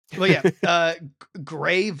 Well, yeah,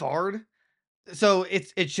 Gray Vard. So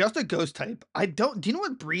it's just a ghost type. Do you know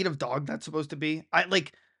what breed of dog that's supposed to be?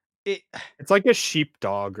 It's like a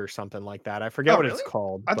sheepdog or something like that. I forget what it's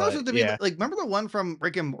called. I thought it was supposed to be like, remember the one from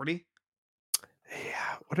Rick and Morty?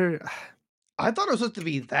 Yeah. I thought it was supposed to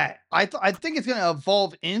be that. I think it's gonna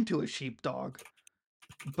evolve into a sheepdog,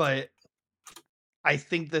 but I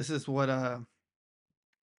think this is what actually,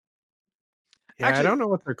 I don't know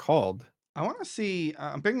what they're called. I want to see.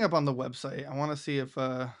 I'm picking up on the website. I want to see if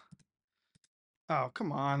oh,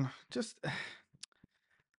 come on, just I'm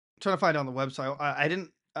trying to find it on the website. I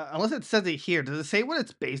didn't unless it says it here. Does it say what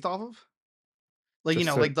it's based off of? Like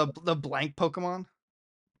just like the blank Pokemon.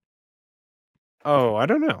 Oh, I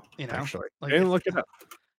don't know. Actually, like, I didn't look it up.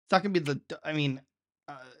 It's not gonna be the. I mean,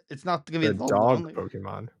 it's not gonna be the dog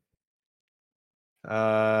Pokemon.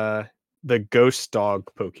 The ghost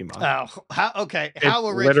dog Pokemon. Oh, okay. It's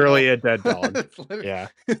literally a dead dog. Yeah.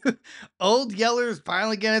 Old Yeller's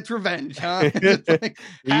finally getting its revenge, huh? Like,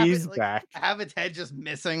 he's back. Have its head just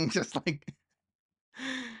missing, just like.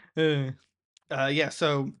 Yeah.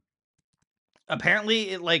 So apparently,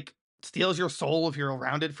 it like steals your soul if you're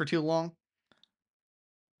around it for too long.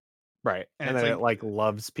 Right, and then it like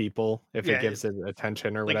loves people if it gives it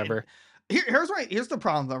attention or whatever. Here's the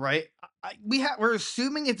problem though, right? We're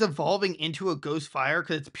assuming it's evolving into a ghost fire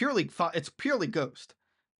because it's purely ghost,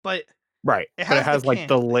 but right, it has like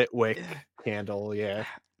the Litwick candle. Yeah,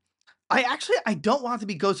 I don't want it to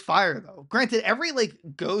be ghost fire though. Granted, every like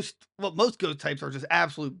most ghost types are just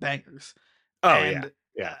absolute bangers. Oh,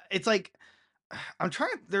 yeah. It's like I'm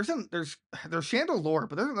trying. There's Chandelure,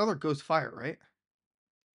 but there's another Ghostfire, right?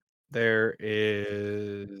 There I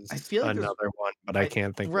is feel like there's another one, but I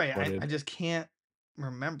can't think of right. what it I is. just can't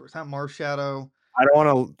remember. It's not Marshadow. I don't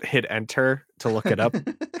want to hit enter to look it up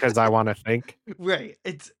because I want to think. Right.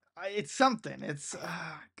 It's something. It's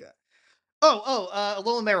God.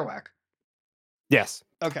 Alolan Marowak. Yes.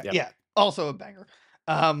 Okay. Yep. Yeah. Also a banger.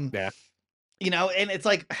 Um, Yeah. and it's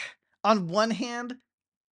like on one hand,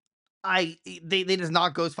 they just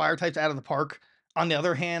knock Ghost Fire types out of the park. On the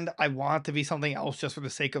other hand, I want it to be something else just for the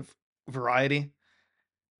sake of variety.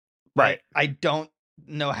 But Right. I don't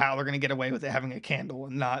know how they're gonna get away with it having a candle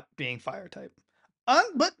and not being fire type.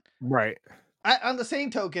 But Right. on the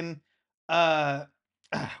same token, uh,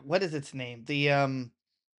 what is its name? I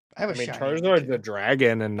have I a mean, shiny in it Charizard's a too.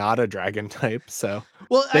 dragon and not a dragon type, so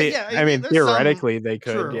Well, they. yeah, I mean, there's some theoretically, they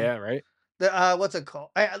could. true. Yeah. Right. What's it called?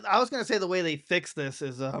 I was gonna say the way they fix this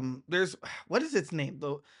is there's what is its name?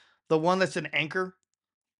 The one that's an anchor.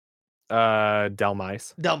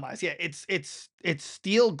 Delmise. Delmise, yeah, it's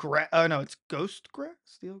steel grass. Oh no, it's ghost grass,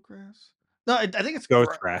 steel grass. No, I think it's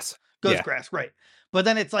Ghost grass. ghost Yeah. grass, right? But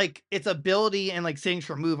then it's like its ability and like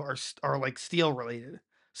signature move are like steel related.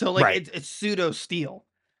 So like Right. it's pseudo steel.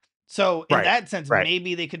 So in Right. that sense, Right.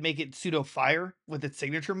 maybe they could make it pseudo fire with its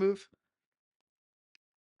signature move.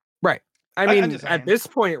 Right. I I'm mean, just at saying. this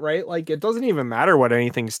point, right? Like, it doesn't even matter what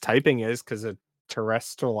anything's typing is because it's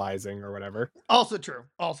terrestrializing or whatever. Also true.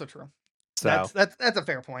 Also true. So That's a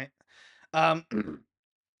fair point. Um,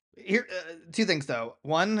 here, two things though.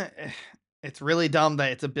 One, it's really dumb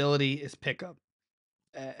that its ability is pickup.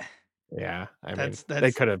 Uh, yeah, I mean, they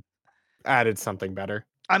that's. could have added something better.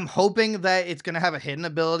 I'm hoping that it's gonna have a hidden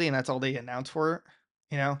ability, and that's all they announce for it.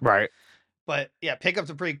 You know, Right. but yeah, pickup's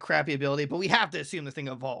a pretty crappy ability. But we have to assume the thing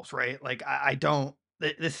evolves, right? Like I don't.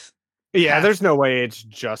 This Yeah, has there's no way it's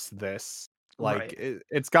just this. Like, right,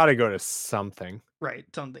 it's got to go to something. right.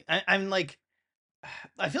 Something. I'm like,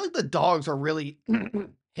 I feel like the dogs are really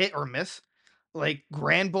hit or miss. Like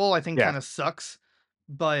Grand Bull, I think Yeah. kind of sucks,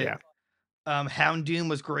 but Yeah. Houndoom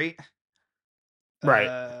was great. Right.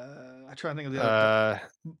 I try to think of the other.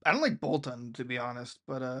 I don't like Bolton to be honest,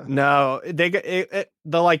 but No, they got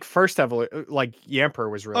the like first evolution, like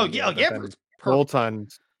Yamper was really good, but then Yamper's perfect. Bolton,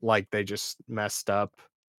 like they just messed up.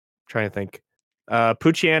 Trying to think.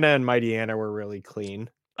 Poochyena and Mightyena were really clean.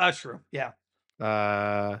 That's true. Yeah.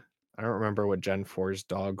 I don't remember what Gen 4's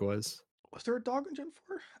dog was. Was there a dog in Gen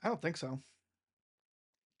 4? I don't think so.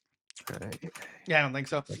 I Yeah, I don't think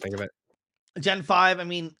so. think of it. Gen 5, I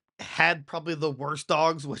mean, had probably the worst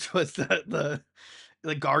dogs, which was the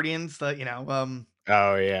Guardians,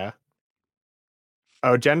 Oh yeah.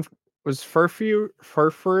 Oh, was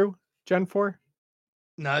Furfru Gen 4?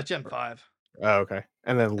 no, it's Gen 5. Oh, okay.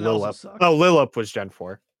 And then And it also Lilip. sucked. Oh, Lilip was Gen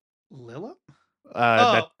 4. Lilip?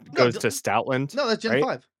 That No, goes to Stoutland. no, that's Gen right?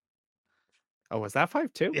 5. Oh, was that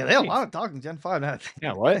 5 too? Yeah, they had a Jeez. lot of dogs in Gen 5. Now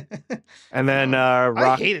Yeah, what? And then I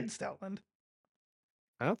Rock. hated Stoutland.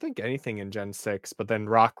 I don't think anything in Gen 6, but then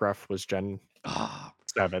Rockruff was Gen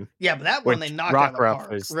 7. Yeah, but that one they Which knocked out of the Rockruff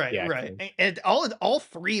park. is Right, yeah. right. Clean. And all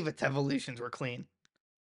three of its evolutions were clean.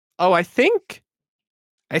 Oh, I think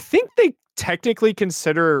they technically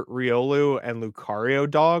consider Riolu and Lucario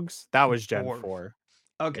dogs. That was Gen 4.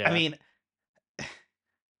 Okay, Yeah. I mean,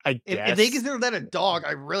 I guess if they consider that a dog,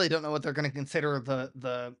 I really don't know what they're going to consider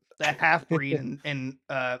the half breed in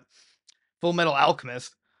Full Metal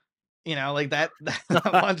Alchemist. Like that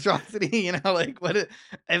monstrosity. Like if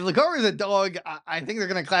Lucario is a dog, I think they're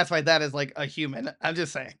going to classify that as like a human. I'm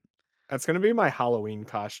just saying. That's gonna be my Halloween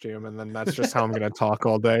costume, and then that's just how I'm gonna talk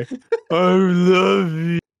all day. I love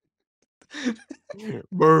you,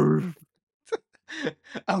 Murph.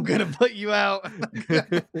 I'm gonna put you out.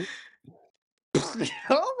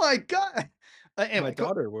 Oh my god! Anyway, My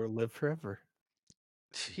daughter will live forever.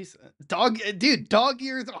 Jeez, dude, dog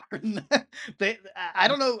ears are. I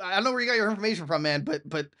don't know. I don't know where you got your information from, man.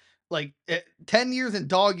 But like 10 years and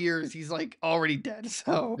dog years, he's like already dead.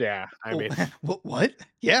 So Yeah, I mean, what?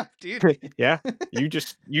 Yeah, dude. yeah, you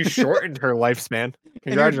shortened her lifespan.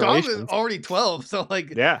 And your dog is Congratulations. already 12. So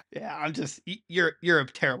like, Yeah. I'm just you're a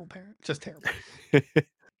terrible parent. Just terrible.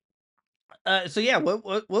 So yeah,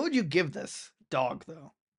 what would you give this dog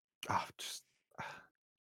though? Oh, just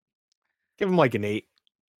give him like an 8.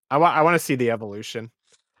 I want to see the evolution.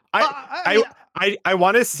 I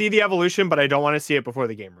want to see the evolution, but I don't want to see it before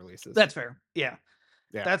the game releases. That's fair. Yeah.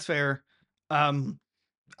 That's fair. What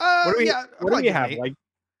do we have? Like,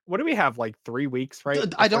 what do we have? Like 3 weeks,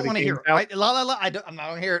 right? I don't want to hear it. I'm not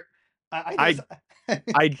gonna hear it.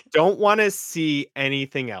 I don't want to see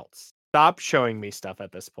anything else. Stop showing me stuff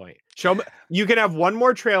at this point. You can have one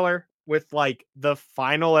more trailer with like the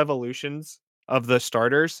final evolutions of the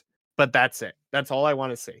starters, but that's it. That's all I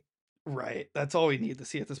want to see. Right. That's all we need to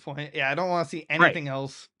see at this point. Yeah, I don't want to see Right. anything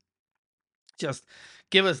else. Just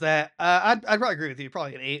give us that. I'd probably agree with you.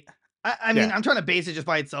 Probably an 8. I mean, Yeah. I'm trying to base it just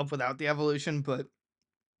by itself without the evolution, but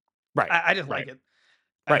Right. I just Right. like it.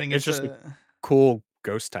 I Right. think It's it's just a cool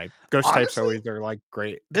ghost type. Ghost types honestly, always are like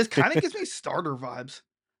great. this kind of gives me starter vibes.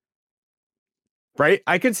 Right?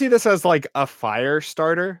 I could see this as like a fire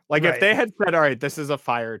starter. Like if Right. they had said, all right, this is a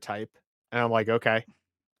fire type, and I'm like, okay.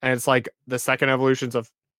 And it's like the second evolutions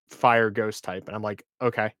of fire ghost type, and I'm like,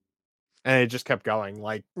 okay. And it just kept going.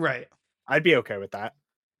 Like, Right. I'd be okay with that.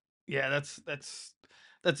 Yeah, that's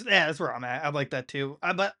where I'm at. I like that too.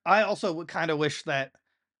 But I also would kind of wish that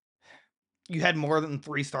you had more than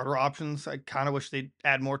 3 starter options. I kind of wish they'd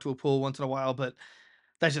add more to a pool once in a while, but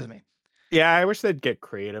that's just me. Yeah, I wish they'd get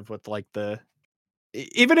creative with like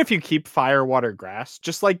even if you keep fire, water, grass,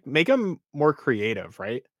 just like make them more creative,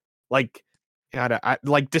 right? Like,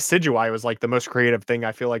 like Decidueye was like the most creative thing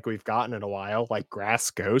I feel like we've gotten in a while. Like grass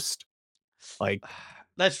ghost, like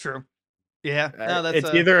That's true. Yeah. No, that's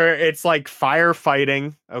it's like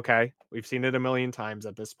firefighting. Okay, we've seen it a million times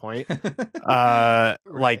at this point. right.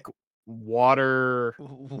 Like water,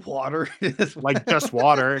 Water. like just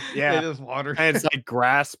water. Yeah, It is water. and it's like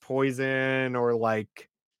grass poison or like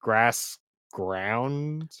grass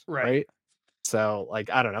ground, Right. right? So like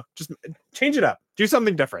I don't know, just change it up, do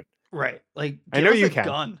something different. Right. Like I give know us you a can,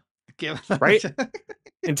 gun. Give right?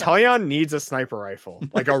 Inteleon needs a sniper rifle,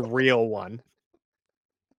 like a real one.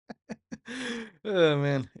 Oh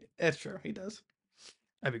man, that's true. He does.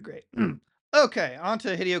 That'd be great. Okay, on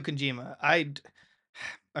to Hideo Kojima.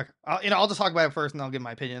 Okay, I'll just talk about it first, and I'll give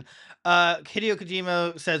my opinion. Hideo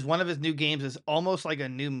Kojima says one of his new games is almost like a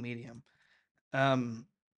new medium. Um,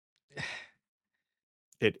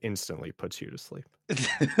 It instantly puts you to sleep.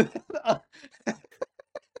 I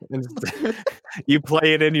You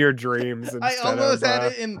play it in your dreams instead almost of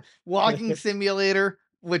had it in Walking Simulator,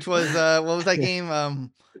 which was what was that game? Death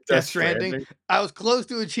Death Stranding. Stranding. I was close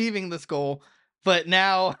to achieving this goal, but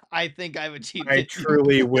now I think I've achieved I it.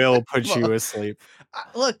 truly will put Well, you asleep.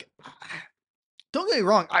 look, don't get me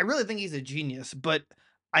wrong. I really think he's a genius, but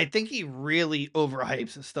I think he really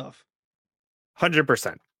overhypes his stuff.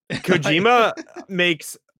 100%. Like- Kojima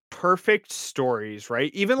makes perfect stories,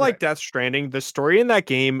 right? Even like Right. Death Stranding, the story in that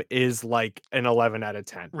game is like an 11 out of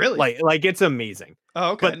 10. Really? Like it's amazing.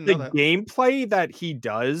 Oh, okay. I But didn't the know that. gameplay that he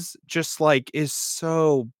does just like is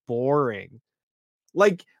so boring.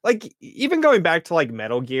 Like even going back to like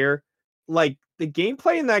Metal Gear, like the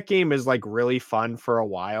gameplay in that game is like really fun for a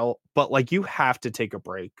while, but like you have to take a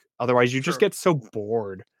break. Otherwise you just True. get so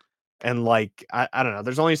bored. And like I don't know,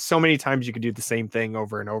 there's only so many times you could do the same thing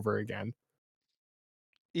over and over again.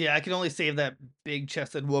 Yeah, I can only save that big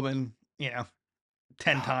chested woman,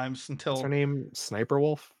 10 times What's her until name? Sniper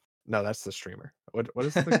Wolf? No, that's the streamer. What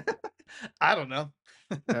is the I don't know.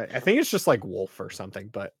 I think it's just like Wolf or something,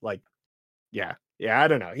 but like yeah. Yeah, I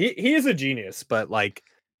don't know. He is a genius, but like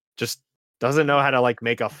just doesn't know how to like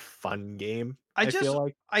make a fun game, I feel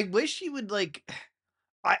like. I wish he would like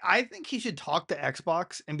I think he should talk to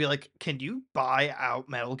Xbox and be like, "Can you buy out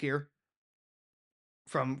Metal Gear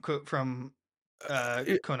from Konami?"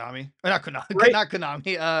 Or not Konami, Right. not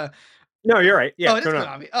Konami. No, you're right. Yeah, Oh, it is Konami.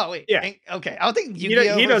 Konami. Oh wait, Yeah. okay. I was thinking He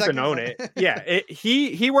Yu-Gi-Oh! he For a doesn't second, own but- it. Yeah,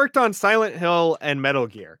 he worked on Silent Hill and Metal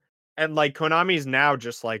Gear. And like Konami's now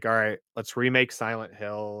just like, all right, let's remake Silent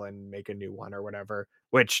Hill and make a new one or whatever,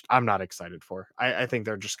 which I'm not excited for. I think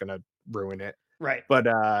they're just gonna ruin it. Right.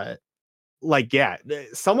 But like yeah,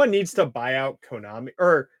 someone needs to buy out Konami,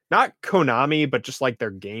 or not Konami, but just like their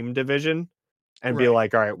game division and be Right.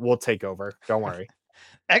 like, all right, we'll take over. Don't worry.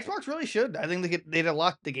 Xbox really should. I think they'd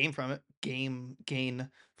unlock the game from it. Gain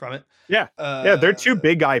from it. Yeah. Yeah, they're two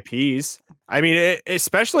big IPs. I mean,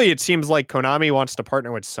 especially it seems like Konami wants to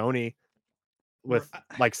partner with Sony with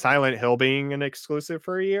like Silent Hill being an exclusive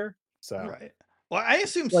for a year. So Right. Well, I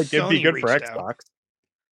assume like Sony it'd be good for reached Xbox. out.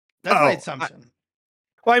 That's my Oh, assumption.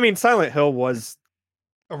 Well, I mean, Silent Hill was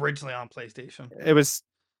Originally on PlayStation. it was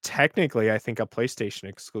technically, I think, a PlayStation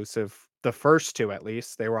exclusive. The first two, at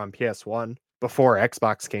least, they were on PS1 before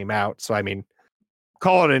Xbox came out. So I mean,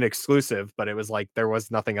 call it an exclusive, but it was like there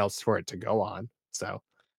was nothing else for it to go on. So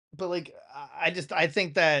But like, I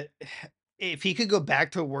think that if he could go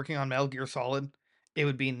back to working on Metal Gear Solid, it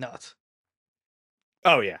would be nuts.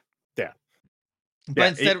 oh yeah. Yeah. But Yeah,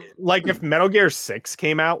 instead, like if Metal Gear 6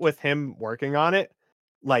 came out with him working on it,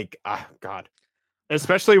 like God.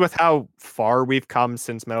 Especially with how far we've come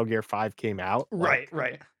since Metal Gear 5 came out. right, Like,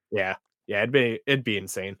 right. yeah. Yeah, it'd be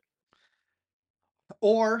insane.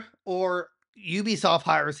 Or Ubisoft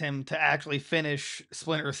hires him to actually finish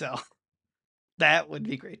Splinter Cell. That would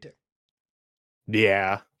be great too.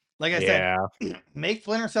 Yeah. Like I said, make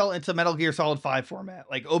Splinter Cell into Metal Gear Solid 5 format,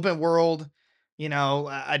 like open world. You know,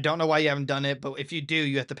 I don't know why you haven't done it, but if you do,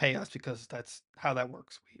 you have to pay us because that's how that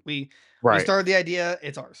works. We Right. started the idea;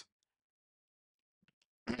 it's ours.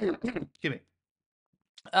 Excuse me.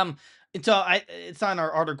 And so it's on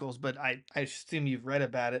our articles, but I assume you've read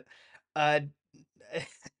about it. Uh,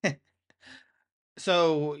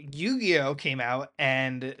 so Yu-Gi-Oh came out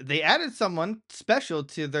and they added someone special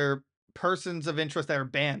to their persons of interest that are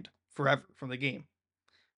banned forever from the game.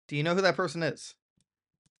 Do you know who that person is?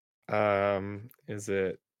 Is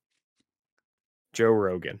it Joe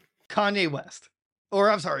Rogan? Kanye West. Or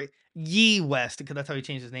I'm sorry, Ye West, because that's how he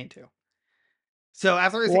changed his name to. So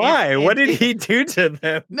after his Why? What did he do to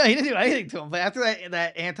them? No, he didn't do anything to him. But after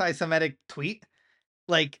that anti-Semitic tweet,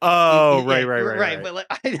 like Oh, yeah, right. But like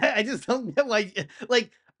I just don't get why.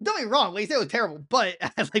 Like, don't get me wrong, what he said was terrible. But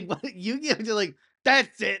like, what you just like,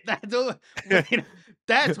 that's it. That's all,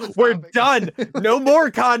 that's what's we're done. No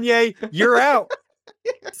more Kanye. You're out.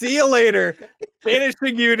 See you later.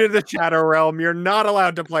 Banishing you to the Shadow Realm. You're not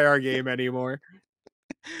allowed to play our game anymore.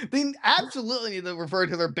 They absolutely need to refer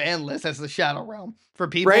to their ban list as the Shadow Realm for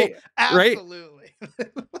people. Right. Absolutely.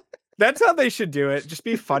 Right. That's how they should do it. Just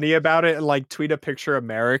be funny about it and like tweet a picture of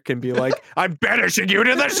Merrick and be like, I'm banishing you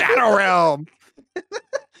to the Shadow Realm.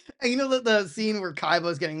 And you know the scene where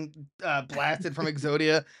Kaiba's getting blasted from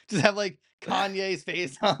Exodia, just have like Kanye's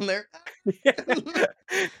face on there.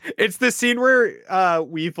 It's the scene where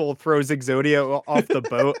Weevil throws Exodia off the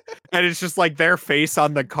boat, and it's just like their face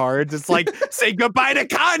on the cards. It's like, say goodbye to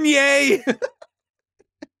Kanye.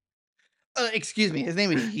 Excuse me, his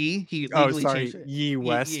name is Yi. He legally changed it. Ye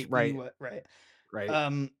West, right?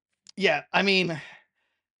 Right. Yeah, I mean,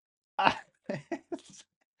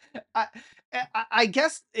 I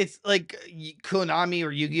guess it's like Konami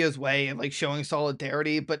or Yu-Gi-Oh's way of like showing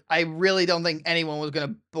solidarity, but I really don't think anyone was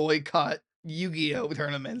gonna boycott Yu-Gi-Oh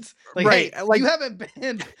tournaments. Like, right, hey, like you haven't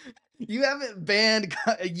banned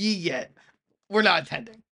Yi yet. We're not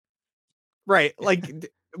attending. Right, like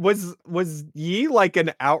was Yi like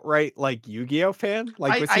an outright like Yu-Gi-Oh fan?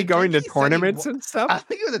 Like, was he going to tournaments and stuff? I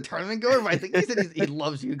think he was a tournament goer, but I think he said he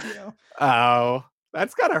loves Yu-Gi-Oh. Oh,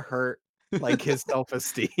 that's gotta hurt like his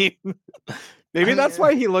self-esteem. Maybe that's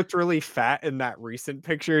why he looked really fat in that recent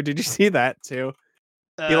picture. Did you see that too?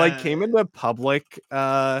 He like came into public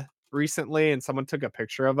recently and someone took a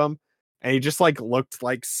picture of him and he just like looked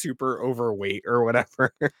like super overweight or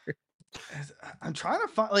whatever. I'm trying to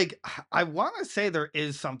find like I want to say there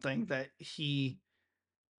is something that he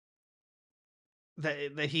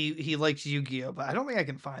likes Yu-Gi-Oh, but I don't think I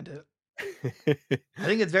can find it. I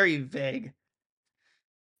think it's very vague.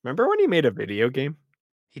 Remember when he made a video game?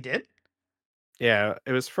 He did? Yeah,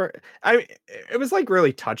 it was it was like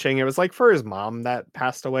really touching. It was like for his mom that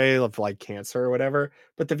passed away of like cancer or whatever,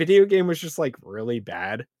 but the video game was just like really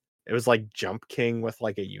bad. It was like Jump King with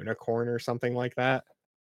like a unicorn or something like that.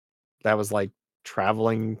 That was like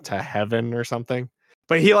traveling to heaven or something.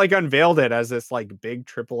 But he like unveiled it as this like big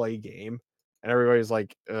AAA game and everybody's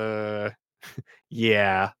like,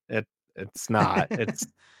 yeah, it's not. It's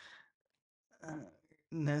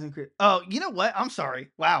oh, you know what? I'm sorry.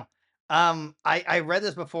 Wow. I read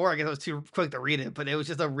this before. I guess I was too quick to read it, but it was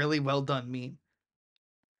just a really well done meme.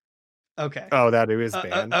 Okay. Oh, that it was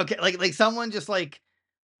banned. Okay, like someone just like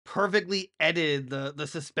perfectly edited the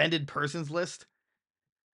suspended persons list,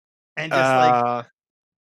 and just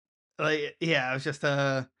like yeah, it was just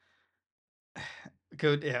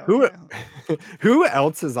good. Yeah. Who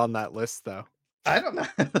else is on that list though? I don't know.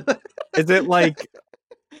 Is it like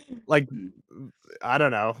I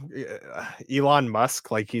don't know, Elon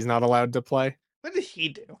Musk? Like he's not allowed to play. What did he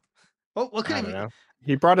do? What could I don't know.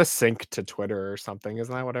 He brought a sync to Twitter or something.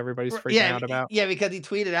 Isn't that what everybody's freaking out about? Yeah, because he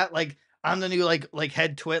tweeted out like I'm the new like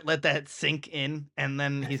head twit. Let that sink in, and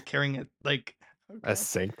then he's carrying it like a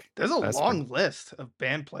sync. There's a long list of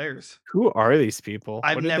banned players. Who are these people?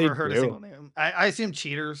 I've never heard a single name. I assume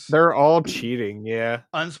cheaters. They're all cheating. Yeah.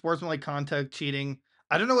 Unsportsmanlike contact, cheating.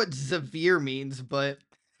 I don't know what severe means, but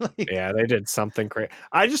like, yeah, they did something crazy.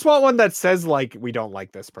 I just want one that says like we don't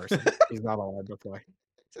like this person. He's not allowed to play.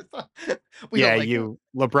 Yeah, like you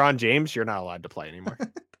LeBron James, you're not allowed to play anymore.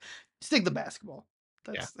 Stick the basketball.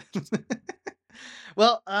 That's... Yeah.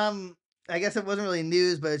 Well, I guess it wasn't really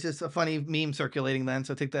news, but it's just a funny meme circulating then,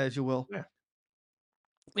 so take that as you will. Yeah.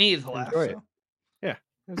 We needed to laugh. So. Yeah,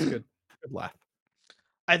 it was good. Good laugh.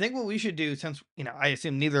 I think what we should do, since I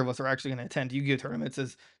assume neither of us are actually going to attend Yu-Gi-Oh tournaments,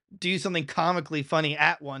 is do something comically funny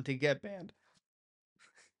at one to get banned.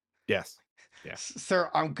 Yes. Yeah. Sir,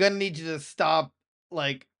 I'm gonna need you to stop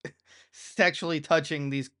like sexually touching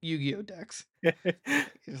these Yu-Gi-Oh decks.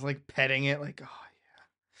 Just like petting it, like, oh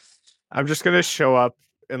I'm just gonna show up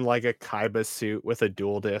in like a Kaiba suit with a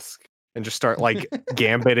dual disc and just start like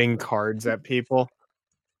gambiting cards at people.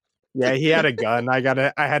 Yeah, he had a gun.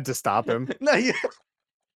 I had to stop him. no,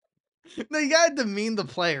 no, you gotta demean the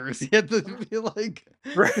players. You have to be like,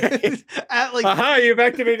 Right. at like, Aha, you've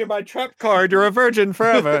activated my trap card. You're a virgin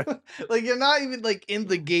forever. like you're not even like in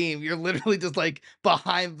the game. You're literally just like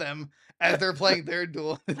behind them as they're playing their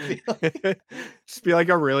duel. Just be like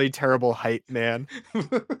a really terrible hype man.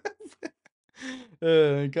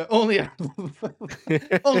 God, only a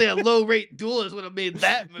low rate duelist would have made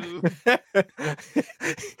that move.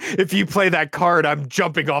 If you play that card, I'm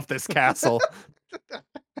jumping off this castle.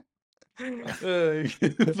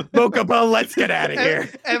 Mokuba, let's get out of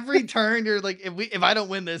here. Every turn, you're like, if I don't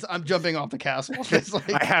win this, I'm jumping off the castle. It's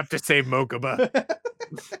like, I have to save Mokuba.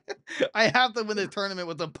 I have to win this tournament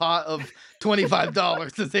with a pot of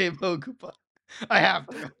 $25 to save Mokuba. I have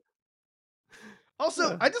to.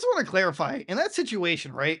 Also, I just want to clarify in that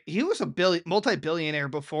situation, right? He was a multi-billionaire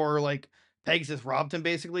before like Pegasus robbed him,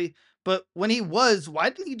 basically. But when he was,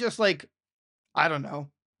 why didn't he just like, I don't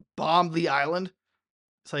know, bomb the island?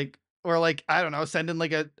 It's like, or like, I don't know, send in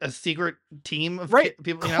like a secret team of Right.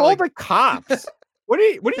 people. You know, Call like, the cops. What are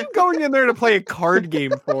you going in there to play a card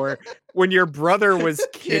game for when your brother was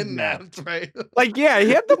kidnapped? right? Like, yeah,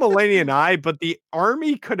 he had the Millennium Eye, but the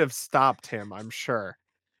army could have stopped him, I'm sure.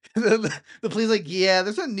 the police like, yeah,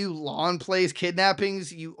 there's a new law in place.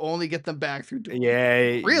 Kidnappings, you only get them back through duel.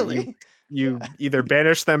 Yeah, Really? You either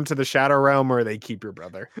banish them to the Shadow Realm or they keep your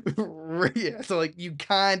brother. Yeah, so like you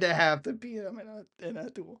kind of have to beat them in a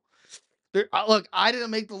duel. Look, I didn't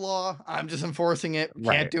make the law. I'm just enforcing it.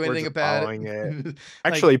 Can't do anything about it. Like,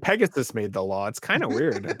 actually, Pegasus made the law. It's kind of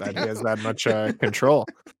weird that he has that much control.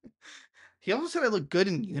 He also said I look good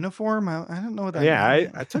in uniform. I don't know what that Yeah,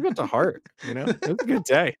 means. I took it to heart. You know, it was a good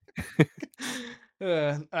day.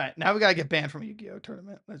 All right, now we gotta get banned from a Yu-Gi-Oh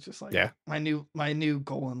tournament. That's just like my new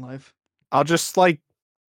goal in life. I'll just like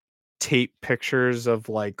tape pictures of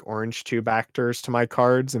like orange tube actors to my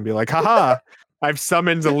cards and be like, haha, I've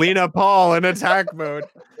summoned Lena Paul in attack mode.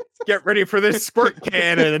 Get ready for this squirt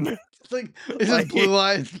cannon. It's just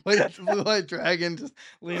blue-eyed dragon, just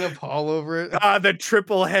Lena Paul over it. Ah, the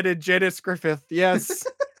triple-headed Janice Griffith. Yes.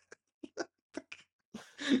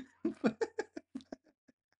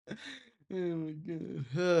 Oh my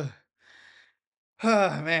god.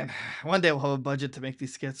 Man, one day we'll have a budget to make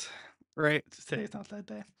these skits. Right. Today's not that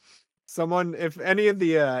day. Someone, if any of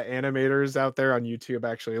the animators out there on YouTube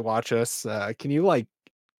actually watch us, can you like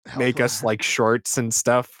make us like shorts and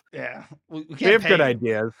stuff? Yeah, we have good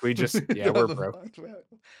ideas. We just we're broke.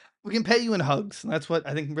 We can pay you in hugs. That's what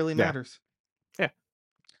I think really matters. Yeah.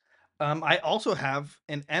 I also have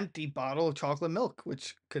an empty bottle of chocolate milk,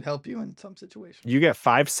 which could help you in some situations. You get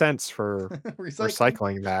 5 cents for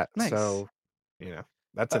recycling that. Nice. So, you know,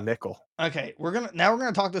 that's a nickel. Okay, we're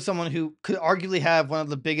gonna talk to someone who could arguably have one of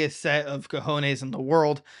the biggest set of cojones in the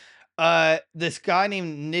world. This guy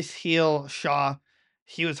named Nishil Shah.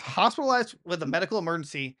 He was hospitalized with a medical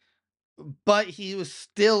emergency, but he was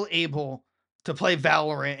still able to play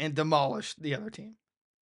Valorant and demolish the other team.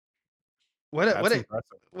 What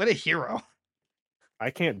a hero.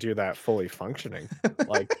 I can't do that fully functioning.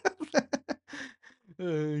 Like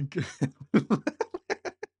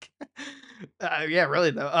yeah,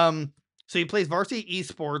 really though. So he plays varsity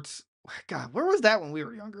esports. God, where was that when we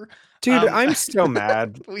were younger? Dude, I'm still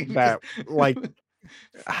mad that like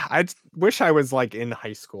I wish I was like in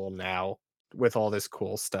high school now with all this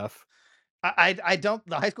cool stuff. I don't,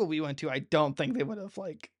 the high school we went to, I don't think they would have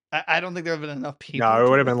like, I don't think there would have been enough people. No, it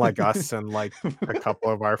would have been like us and like a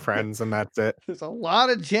couple of our friends, and that's it. There's a lot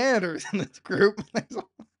of janitors in this group.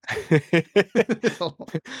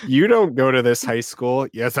 You don't go to this high school.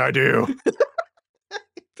 Yes, I do.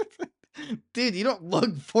 Dude, you don't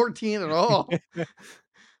look 14 at all.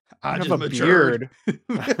 I have a beard.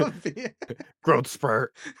 Growth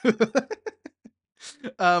spurt.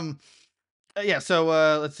 Yeah,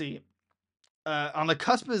 so let's see. On the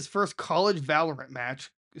cusp of his first college Valorant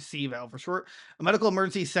match, CVAL for short, a medical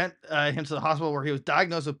emergency sent him to the hospital where he was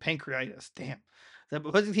diagnosed with pancreatitis. Damn. The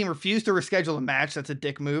opposing team refused to reschedule the match. That's a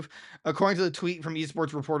dick move, according to the tweet from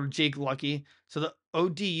esports reporter Jake Lucky. So the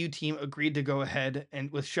ODU team agreed to go ahead and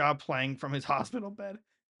with Shaw playing from his hospital bed,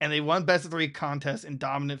 and they won best of 3 contest in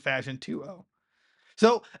dominant fashion 2-0.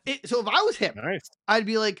 So if I was him, I'd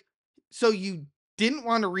be like, so you didn't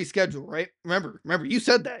want to reschedule, right? Remember, you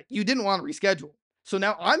said that you didn't want to reschedule. So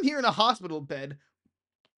now I'm here in a hospital bed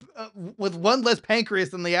with one less pancreas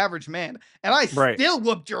than the average man, and I Right. still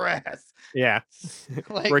whooped your ass. Yeah.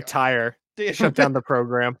 Like, Retire. dude, Shut down the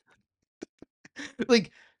program.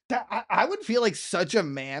 like that, I would feel like such a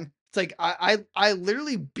man. It's like I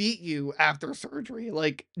literally beat you after surgery.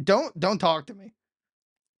 Like, don't talk to me.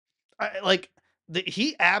 Like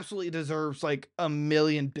he absolutely deserves like a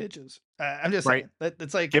million bitches. I'm just Right. saying that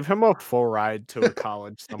it's like Give him a full ride to a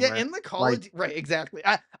college yeah, somewhere. in the Like, college, right? Exactly.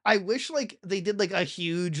 I wish like they did like a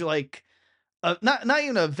huge like not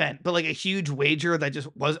even an event, but like a huge wager that just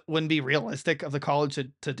wouldn't be realistic of the college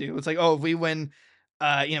to do. It's like, oh, if we win,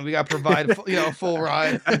 we got to provide a full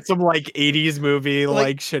ride, some like 80s movie like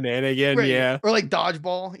like shenanigan. right, Yeah. or like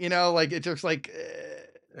dodgeball. Like it's just like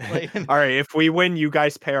like All right. If we win, you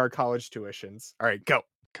guys pay our college tuitions. All right, go.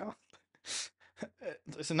 go.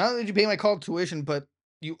 So not only did you pay my college tuition, but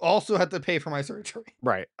you also have to pay for my surgery.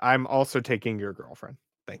 Right. I'm also taking your girlfriend.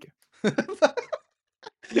 Thank you.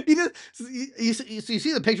 He just you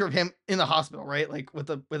see the picture of him in the hospital, right? Like with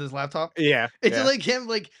his laptop. Yeah. It's yeah. just like him,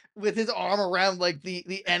 like with his arm around like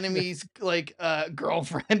the enemy's like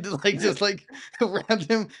girlfriend, like just like around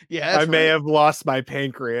him. Yeah, I that's may right. have lost my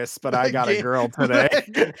pancreas, but I got a girl today.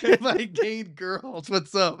 My gay girls,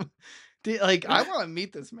 what's up? Dude, like I want to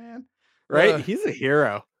meet this man. Right? He's a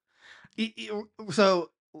hero.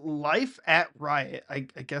 So life at Riot, I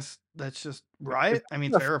guess that's just Riot. I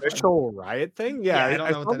mean, An verified. official Riot thing? Yeah, I don't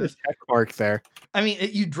know saw what that the is. check mark there. I mean,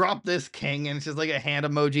 you drop this king and it's just like a hand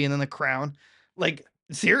emoji and then the crown. Like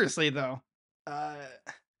seriously though,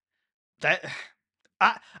 that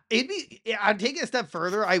I'd take it a step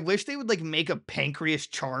further. I wish they would like make a pancreas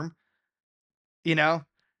charm.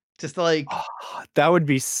 Just to, like Oh, that would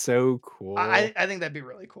be so cool. I think that'd be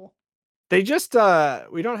really cool. They just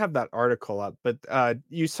we don't have that article up, but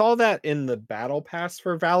you saw that in the battle pass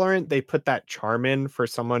for Valorant. They put that charm in for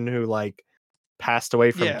someone who like passed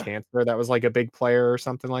away from Yeah. cancer that was like a big player or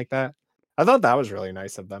something like that. I thought that was really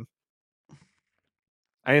nice of them.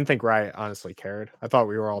 I didn't think Riot honestly cared. I thought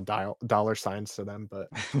we were all dollar signs to them, but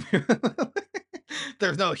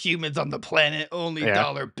There's no humans on the planet, only Yeah.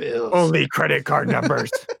 dollar bills. only credit card numbers.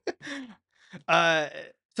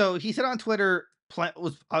 So he said on Twitter, I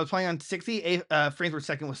was playing on 68 frames per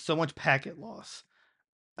second with so much packet loss.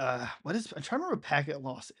 I'm trying to remember what packet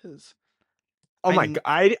loss is. Oh my god,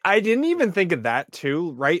 I didn't even think of that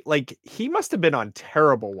too, right? Like he must have been on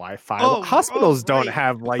terrible Wi-Fi. Hospitals don't right.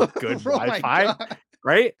 have like good Oh my Wi-Fi, God.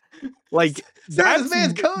 right? Like Sir, that's, this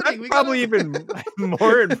man's coding. that's We probably gotta- even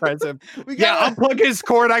more impressive. We Yeah, gotta- unplug his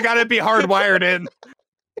cord. I gotta be hardwired in.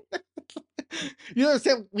 You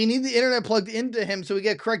understand? We need the internet plugged into him so we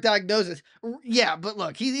get correct diagnosis. Yeah, but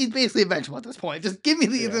look, he's basically a vegetable at this point. Just give me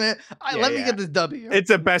the internet. Let me get this W. It's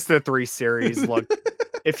a best of 3 series. Look,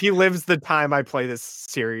 if he lives the time I play this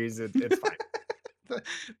series, it's fine.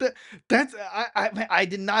 I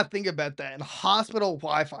did not think about that. In hospital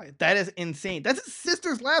Wi-Fi, that is insane. That's his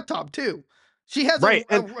sister's laptop too. She has Right,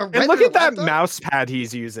 a and look at that laptop. mouse pad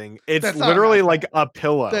he's using. It's That's not a literally mouse like pad. a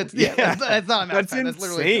pillow. That's not a mouse That's pad. That's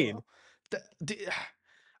literally a insane. pillow.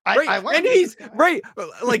 Right, and he's right,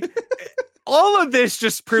 like all of this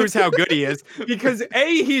just proves how good he is because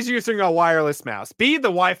A, he's using a wireless mouse. B, the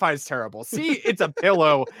Wi-Fi is terrible. C, it's a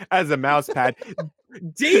pillow as a mouse pad.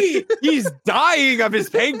 D, he's dying of his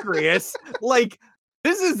pancreas. Like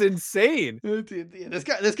this is insane. This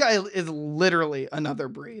guy is literally another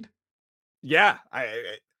breed. Yeah,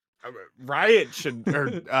 Riot should,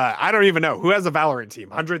 or I don't even know who has a Valorant team.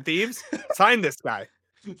 100 Thieves, sign this guy.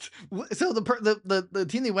 So the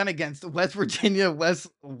team they went against, West Virginia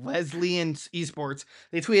Wesleyan Esports,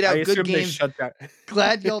 they tweeted out good games.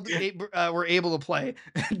 Glad y'all were able to play.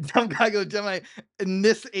 Dumb guy goes, Gemini, and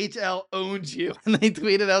this HL owns you. And they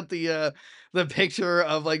tweeted out the picture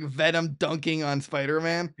of like Venom dunking on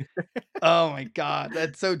Spider-Man. Oh my god,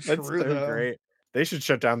 that's so true. That's so though. great. They should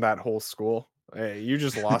shut down that whole school. Hey, you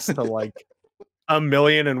just lost to like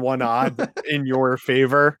 1,000,001 odds in your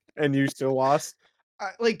favor, and you still lost.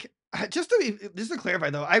 Just to clarify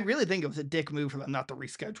though, I really think it was a dick move for them not to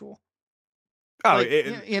reschedule. Oh,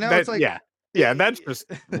 it's like yeah, that's just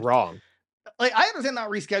wrong. Like I understand not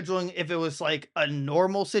rescheduling if it was like a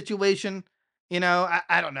normal situation.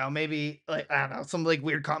 I don't know, maybe like I don't know, some like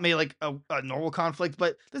weird maybe like a normal conflict,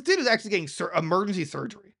 but this dude is actually getting emergency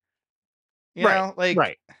surgery.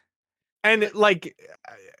 Right. And like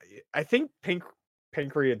I think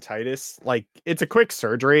pancreatitis, like it's a quick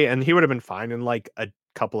surgery and he would have been fine in like a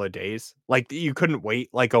couple of days. Like you couldn't wait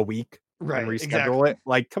like a week and reschedule it.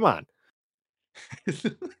 Like come on.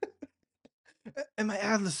 Am I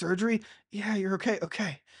out of the surgery? Yeah, you're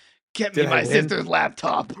okay. Get me my sister's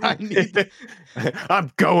laptop. I need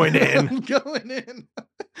I'm going in. I'm going in.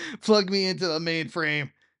 Plug me into the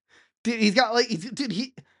mainframe. Dude, he's got like dude,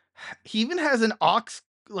 he even has an aux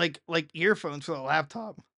like earphones for the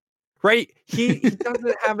laptop. Right? He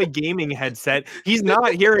doesn't have a gaming headset. He's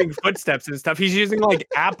not hearing footsteps and stuff. He's using like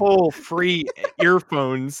Apple free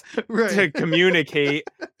earphones Right. to communicate.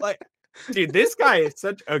 Like, dude, this guy is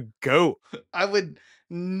such a goat. I would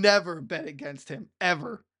never bet against him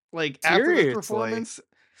ever. Like after this Seriously. performance,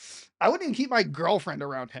 I wouldn't even keep my girlfriend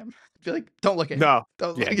around him. I'd be like, don't look at him. No.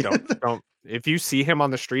 Don't Yeah, look don't. If you see him on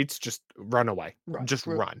the streets, just run away. Run, Just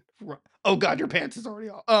run. run. Oh god, your pants is already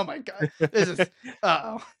off. Oh my god. This is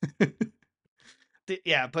oh.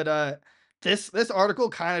 Yeah, but this article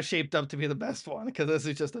kind of shaped up to be the best one because this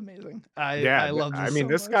is just amazing. Yeah, I love this. I mean, so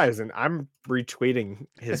this much. guy's I'm retweeting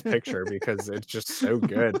his picture because it's just so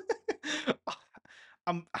good.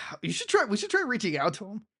 You should try. We should try reaching out to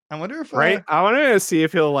him. I wonder if Right? I want to see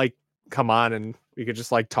if he'll like come on and we could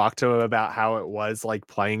just like talk to him about how it was like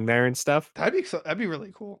playing there and stuff. that'd be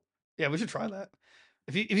really cool. Yeah, we should try that.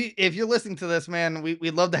 If you're listening to this, man,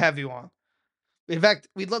 we'd love to have you on. In fact,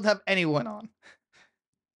 we'd love to have anyone on.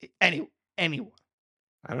 Anyone.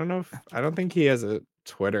 I don't know I don't think he has a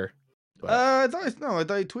Twitter. But I thought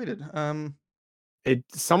he tweeted.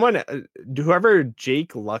 someone whoever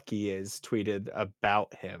Jake Lucky is tweeted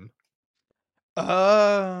about him.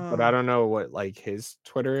 But I don't know what like his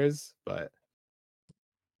Twitter is, but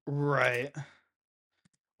right.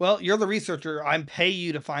 Well, you're the researcher. I'm pay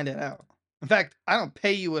you to find it out. In fact, I don't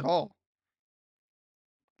pay you at all.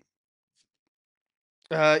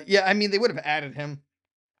 Yeah, I mean they would have added him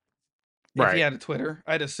if he had a Twitter,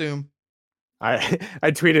 I'd assume. I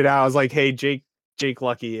tweeted out, I was like, hey, Jake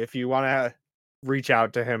Lucky, if you want to reach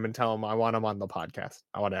out to him and tell him I want him on the podcast.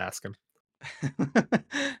 I want to ask him.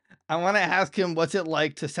 I want to ask him what's it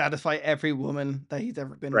like to satisfy every woman that he's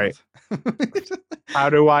ever been with. How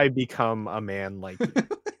do I become a man like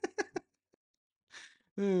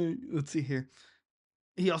you? Let's see here.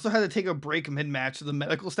 He also had to take a break mid-match so the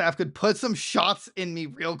medical staff could put some shots in me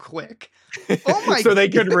real quick. Oh my so they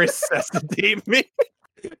could resuscitate me.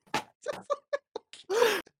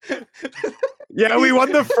 Yeah, we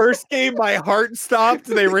won the first game. My heart stopped.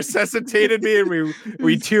 They resuscitated me, and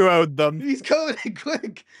we 2-0'd them. He's coming in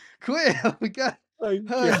quick. We got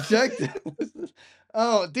injected.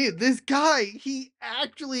 Oh, dude, this guy, he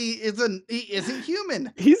actually isn't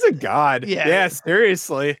human. He's a god. Yeah,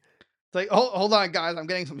 seriously. It's like, hold on, guys, I'm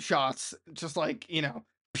getting some shots. Just like,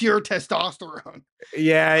 pure testosterone.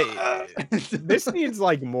 Yeah, this needs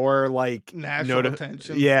like more like national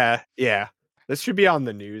attention. Yeah. This should be on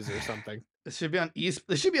the news or something. This should be on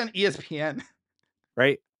ESPN.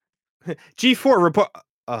 Right? G4 report.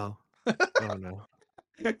 Oh no.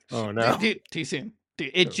 Oh no. Dude, too soon.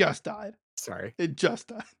 Dude, it just died. Sorry. It just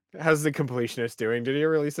died. How's the completionist doing? Did he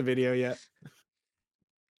release a video yet?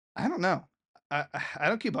 I don't know. I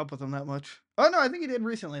don't keep up with him that much. Oh no, I think he did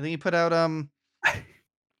recently. I think he put out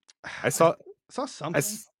I saw something.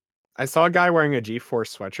 I saw a guy wearing a G4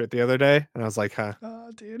 sweatshirt the other day, and I was like, "Huh,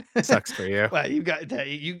 dude, sucks for you." Well, you got that.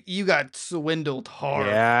 You got swindled hard.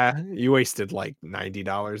 Yeah, you wasted like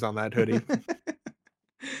 $90 on that hoodie.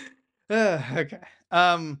 Okay.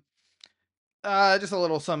 Just a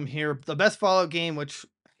little something here. The best Fallout game, which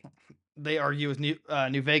they argue is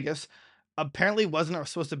New Vegas, apparently wasn't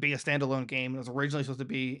supposed to be a standalone game. It was originally supposed to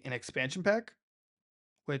be an expansion pack.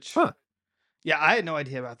 Which, yeah, I had no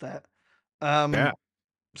idea about that. Yeah.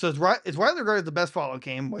 So it's widely regarded as the best Fallout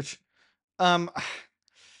game, which,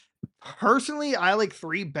 personally, I like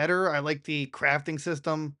 3 better. I like the crafting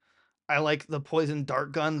system. I like the poison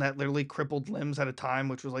dart gun that literally crippled limbs at a time,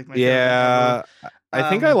 which was like my favorite I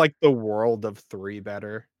think I like the world of 3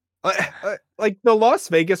 better. Like the Las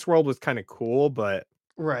Vegas world was kind of cool, but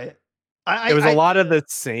right. It was a lot of the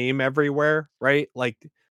same everywhere, right? Like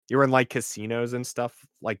you were in like casinos and stuff,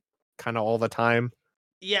 like kind of all the time.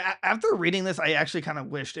 Yeah, after reading this, I actually kind of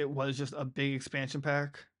wished it was just a big expansion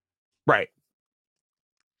pack. Right.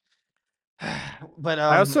 But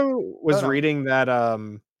I also was reading that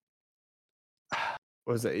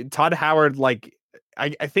was it Todd Howard, like I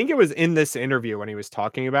think it was in this interview when he was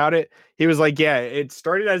talking about it. He was like, yeah, it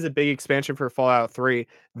started as a big expansion for Fallout 3.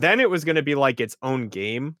 Then it was going to be like its own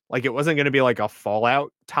game. Like it wasn't going to be like a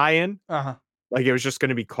Fallout tie-in. Like it was just going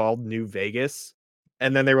to be called New Vegas.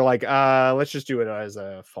 And then they were like, let's just do it as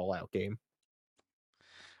a Fallout game.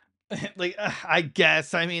 Like, I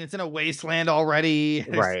guess. I mean, it's in a wasteland already.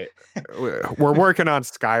 Right. We're working on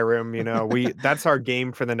Skyrim, that's our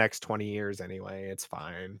game for the next 20 years anyway. It's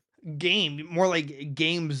fine. Game, more like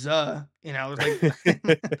games, like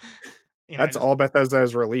That's all Bethesda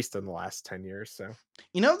has released in the last 10 years. So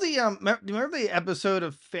you know the do you remember the episode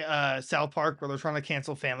of South Park where they're trying to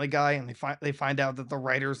cancel Family Guy and they find out that the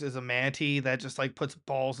writers is a manatee that just like puts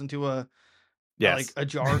balls into like yes, a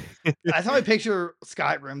jar. That's how I picture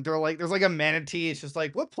Skyrim. They're like, there's like a manatee. It's just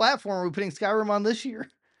like, what platform are we putting Skyrim on this year?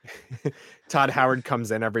 Todd Howard comes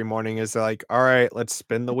in every morning is like, all right, let's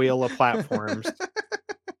spin the wheel of platforms.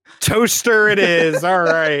 Toaster it is. All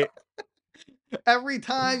right. Every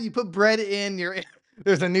time you put bread in,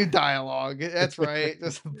 there's a new dialogue. That's right.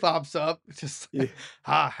 Just pops up. Just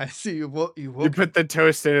I see you. You put the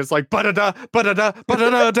toast in. It's like ba-da-da, ba-da-da,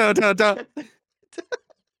 ba-da-da, da-da-da.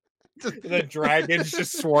 The dragons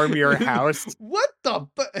just swarm your house. What the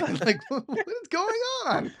like? What is going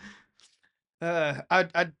on?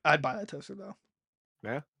 I'd buy that toaster though.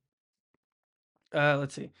 Yeah.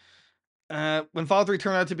 Let's see. When Fallout 3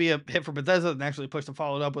 turned out to be a hit for Bethesda and actually pushed to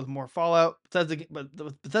follow it up with more Fallout, but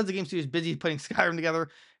the Bethesda game studio is busy putting Skyrim together,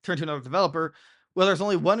 turned to another developer. Well, there's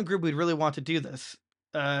only one group we'd really want to do this,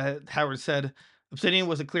 Howard said. Obsidian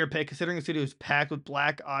was a clear pick, considering the studio is packed with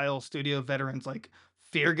Black Isle studio veterans like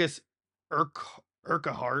Fergus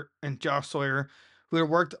Urquhart and Josh Sawyer, who had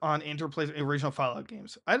worked on Interplay's original Fallout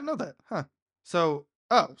games. I didn't know that, huh? So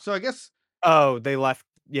I guess. Oh, they left,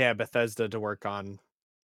 Bethesda to work on,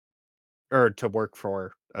 or to work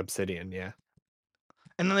for Obsidian, yeah.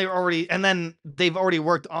 And then they've already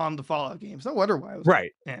worked on the Fallout games. No wonder why.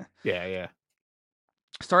 Right. Yeah.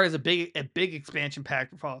 Started as a big expansion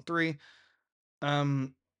pack for Fallout 3.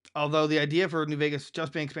 Although the idea for New Vegas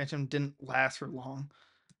just being expansion didn't last for long.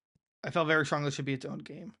 I felt very strongly it should be its own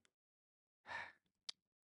game.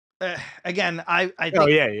 Again, I think. Oh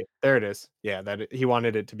yeah, there it is. Yeah, that he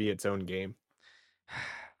wanted it to be its own game.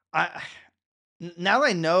 Now that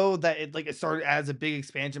I know that it started as a big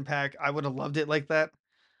expansion pack, I would have loved it like that.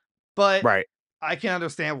 But right. I can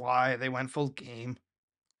understand why they went full game.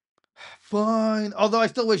 Fine. Although I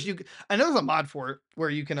still wish I know there's a mod for it where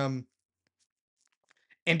you can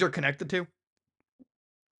interconnect the two.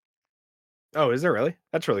 Oh, is there really?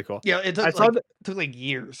 That's really cool. Yeah, it took took like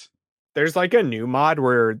years. There's like a new mod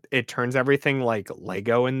where it turns everything like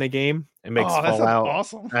Lego in the game. It makes Fallout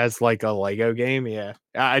awesome as like a Lego game. Yeah.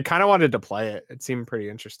 I kind of wanted to play it. It seemed pretty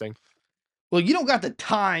interesting. Well, you don't got the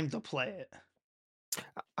time to play it.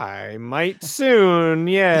 I might soon.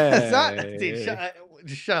 Yeah.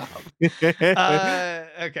 Shut up.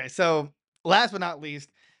 Okay, so last but not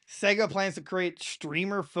least, Sega plans to create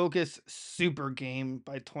streamer-focused super game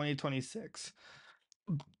by 2026.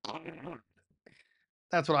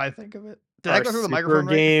 That's what I think of it. Did I go through the microphone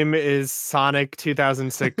right? Game is Sonic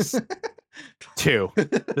 2006 2,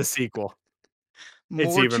 the sequel.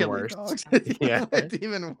 It's even worse. Yeah, it's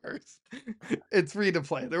even worse. It's free to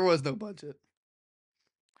play. There was no budget.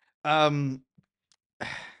 I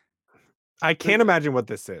can't imagine what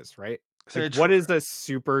this is, right? So like, what is a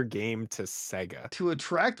super game to Sega? To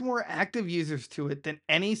attract more active users to it than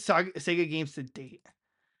any Sega games to date.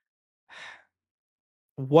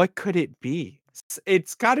 What could it be?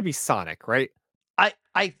 It's got to be Sonic, right?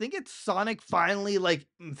 I think it's Sonic finally like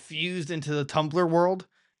infused into the Tumblr world,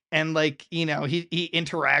 and like he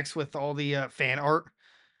interacts with all the fan art.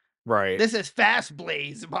 Right. This is Fast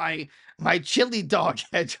Blaze, my chili dog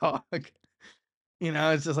hedgehog.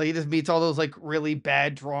 It's just like he just meets all those like really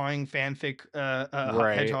bad drawing fanfic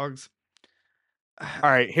hedgehogs. All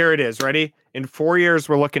right, here it is. Ready? In 4 years,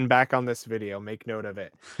 we're looking back on this video. Make note of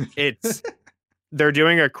it. They're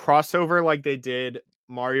doing a crossover like they did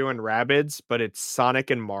Mario and Rabbids, but it's Sonic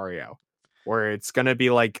and Mario, where it's going to be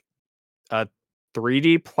like a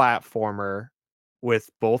 3D platformer with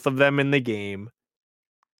both of them in the game.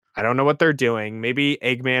 I don't know what they're doing. Maybe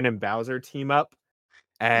Eggman and Bowser team up,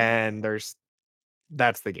 and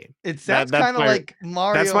that's the game. It sounds kind of like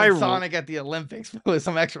Mario and Sonic at the Olympics with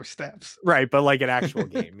some extra steps. Right, but like an actual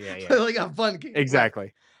game. Yeah. Like a fun game. Exactly.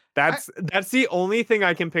 Right. That's the only thing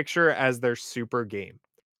I can picture as their super game.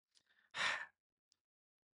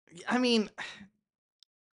 I mean,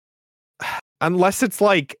 unless it's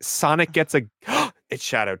like Sonic gets it's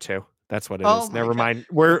Shadow 2. That's what it is. Never mind.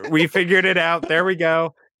 We figured it out. There we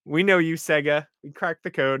go. We know you, Sega. We cracked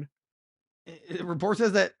the code. The report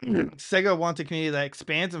says that Sega wants a community that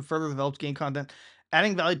expands and further develops game content,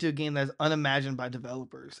 adding value to a game that is unimagined by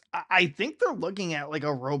developers. I think they're looking at like a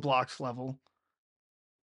Roblox level.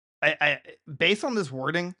 I based on this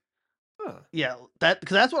wording, yeah, because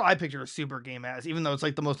that's what I picture a super game as, even though it's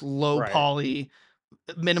like the most low poly,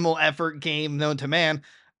 minimal effort game known to man.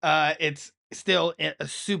 It's still a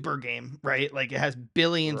super game, right? Like it has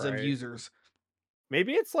billions of users.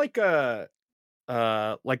 Maybe it's like a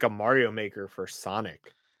Mario Maker for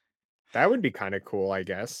Sonic. That would be kind of cool, I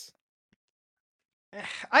guess.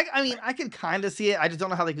 I mean, I could kind of see it. I just don't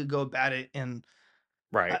know how they could go about it. And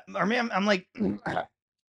Right. or maybe I'm like,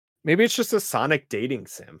 Maybe it's just a Sonic dating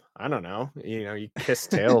sim. I don't know. You kiss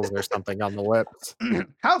tails or something on the lips.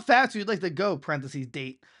 how fast would you like to go? Parentheses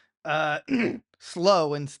date. Uh,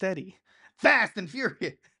 slow and steady, fast and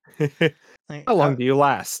furious. Like, How long do you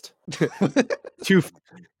last? Too.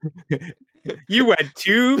 You went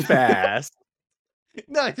too fast.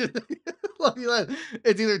 no,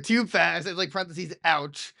 it's either too fast. It's like parentheses.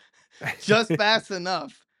 Ouch. Just fast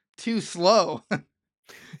enough. Too slow.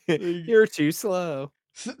 You're too slow.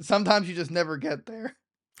 Sometimes you just never get there.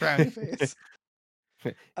 Frowny face.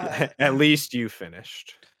 At least you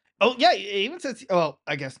finished. Oh yeah, it even says. Well,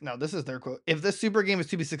 I guess no. This is their quote. If this super game is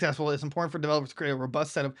to be successful, it's important for developers to create a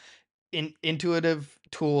robust set of intuitive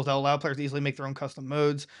tools that allow players to easily make their own custom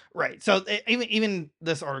modes. Right. So even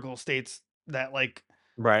this article states that like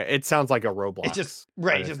Right. It sounds like a Roblox. it's just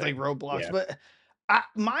right, just like Roblox. Yeah. But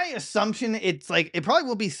my assumption, it's like it probably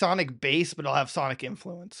will be Sonic based, but it'll have Sonic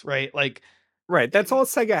influence. Right. Like right. That's all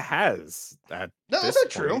Sega has. At no, this that's not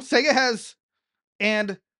true. point. Sega has,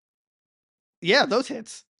 and yeah, those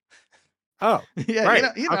hits. Oh, yeah. right.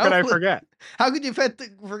 How could I forget? How could you forget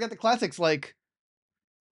the classics like?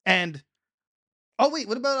 And oh wait,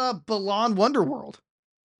 what about Balan Wonderworld?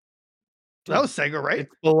 Dude, that was Sega, right?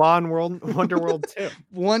 It's Balan Wonderworld 2.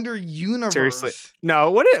 Wonder Universe. Seriously. No,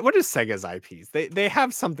 what is Sega's IPs? They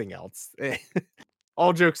have something else.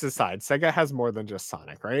 All jokes aside, Sega has more than just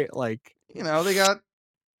Sonic, right? Like, they got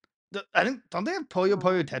don't they have Puyo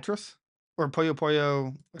Puyo Tetris? Or Puyo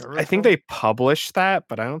Puyo whatever I think they publish that,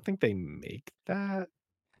 but I don't think they make that.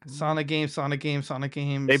 Sonic games.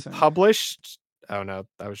 They published oh no,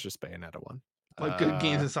 that was just Bayonetta 1. What good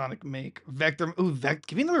games does Sonic make? Vector. Ooh,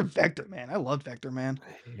 give me another Vector Man. I love Vector Man.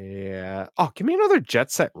 Yeah. Oh, give me another Jet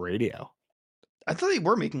Set Radio. I thought they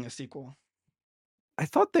were making a sequel. I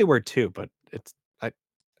thought they were too, but I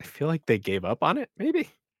feel like they gave up on it, maybe.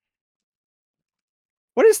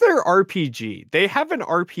 What is their RPG? They have an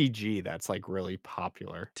RPG that's like really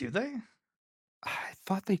popular. Do they? I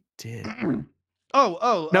thought they did.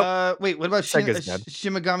 Nope. Wait, what about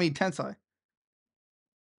Shimigami Tensei?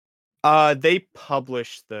 They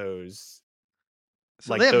publish those.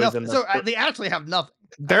 So they have nothing. So they actually have nothing.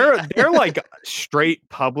 They're like straight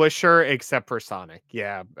publisher except for Sonic.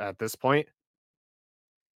 Yeah, at this point.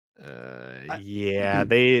 Yeah,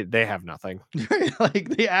 they have nothing. Like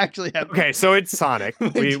they actually have. Okay, so it's Sonic.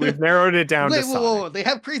 We've narrowed it down to Sonic. Whoa, they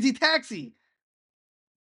have Crazy Taxi.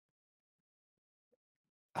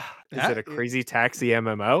 Is it a Crazy Taxi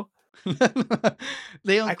MMO?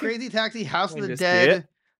 They own Crazy Taxi, House of the Dead,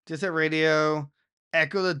 Jet Set Radio,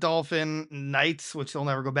 Echo the Dolphin, Knights, which they'll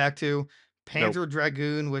never go back to, Panzer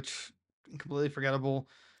Dragoon, which completely forgettable.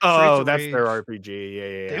 Oh, that's their RPG.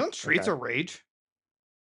 Yeah. They own Streets of Rage.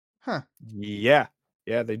 Huh. Yeah,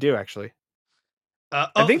 they do actually.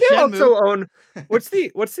 I think they also own. What's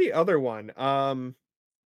the other one?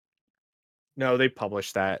 No, they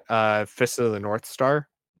published that. Fist of the North Star.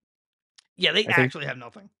 Yeah, they actually have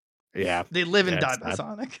nothing. Yeah, they live and die by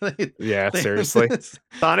Sonic. Seriously.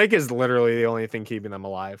 Sonic is literally the only thing keeping them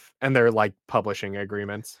alive, and they're like publishing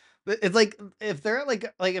agreements. It's like if they're like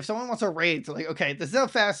if someone wants a raise, they're like, okay, this is how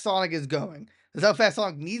fast Sonic is going. This is how fast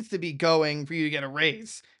Sonic needs to be going for you to get a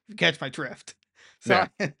raise. If you catch my drift.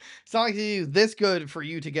 Sonic to do this good for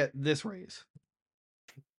you to get this raise.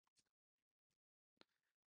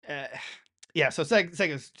 Yeah, so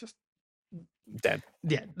Sega's just dead.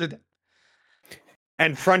 Yeah, they're dead.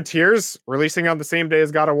 And Frontiers releasing on the same day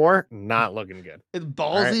as God of War, not looking good. It's a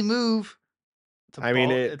ballsy move.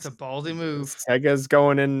 It's a ballsy move. Sega's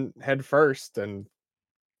going in head first and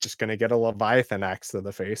just gonna get a Leviathan axe to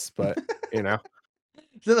the face, but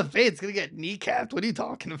to the face, it's gonna get kneecapped. What are you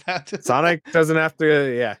talking about? Sonic doesn't have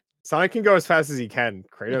to. Yeah, Sonic can go as fast as he can.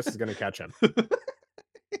 Kratos is gonna catch him.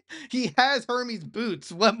 He has Hermes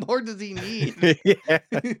boots. What more does he need? Yeah.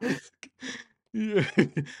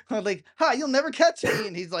 I'm like, hi, you'll never catch me.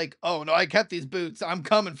 And he's like, oh no, I kept these boots. I'm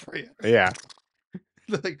coming for you. Yeah.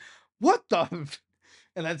 Like, what the?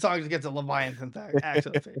 And then Sonic gets a Leviathan axe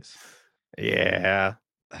to the face. Yeah.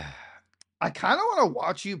 I kind of want to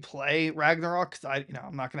watch you play Ragnarok because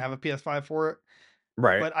I'm not gonna have a PS5 for it.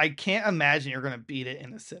 Right. But I can't imagine you're gonna beat it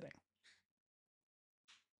in a sitting.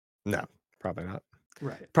 No, probably not.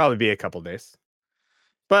 Right. Probably be a couple days.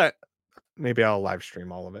 But maybe I'll live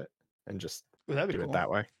stream all of it and just do it that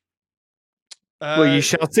way. Well, you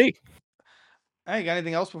shall see. Hey, got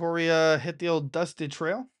anything else before we hit the old dusted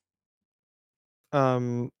trail?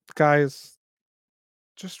 Guys,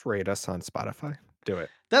 just rate us on Spotify. Do it.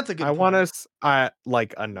 That's a good point. Want us at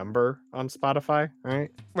like a number on Spotify, right?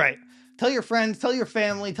 Right. Tell your friends, tell your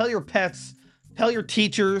family, tell your pets, tell your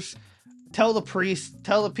teachers, tell the priests,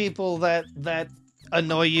 tell the people that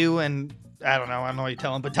annoy you. And I don't know what you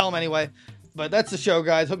tell them, but tell them anyway. But that's the show,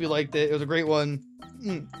 guys. Hope you liked it. It was a great one.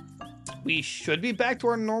 We should be back to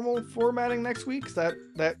our normal formatting next week. Is that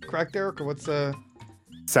correct, Eric? Or what's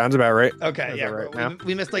Sounds about right. Okay, yeah. Right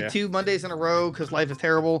we missed like 2 Mondays in a row because life is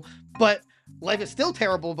terrible. But life is still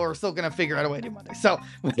terrible, but we're still gonna figure out a way to do Monday. So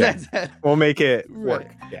with that said, we'll make it work.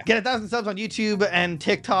 Right. Yeah. Get 1,000 subs on YouTube and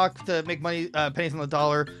TikTok to make money, pennies on the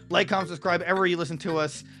dollar. Like, comment, subscribe everywhere you listen to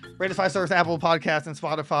us. Rate us 5 stars on Apple Podcasts and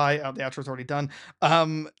Spotify. Oh, the outro's already done.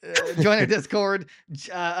 Join our Discord.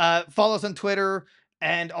 Follow us on Twitter.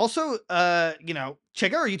 And also,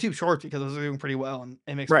 check out our YouTube shorts because those are doing pretty well, and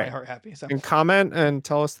it makes my heart happy. So, and comment and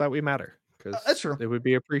tell us that we matter. That's true. It would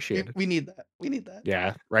be appreciated. We need that.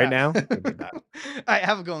 Yeah, now. We need that. All right,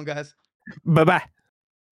 have a good one, guys. Bye-bye.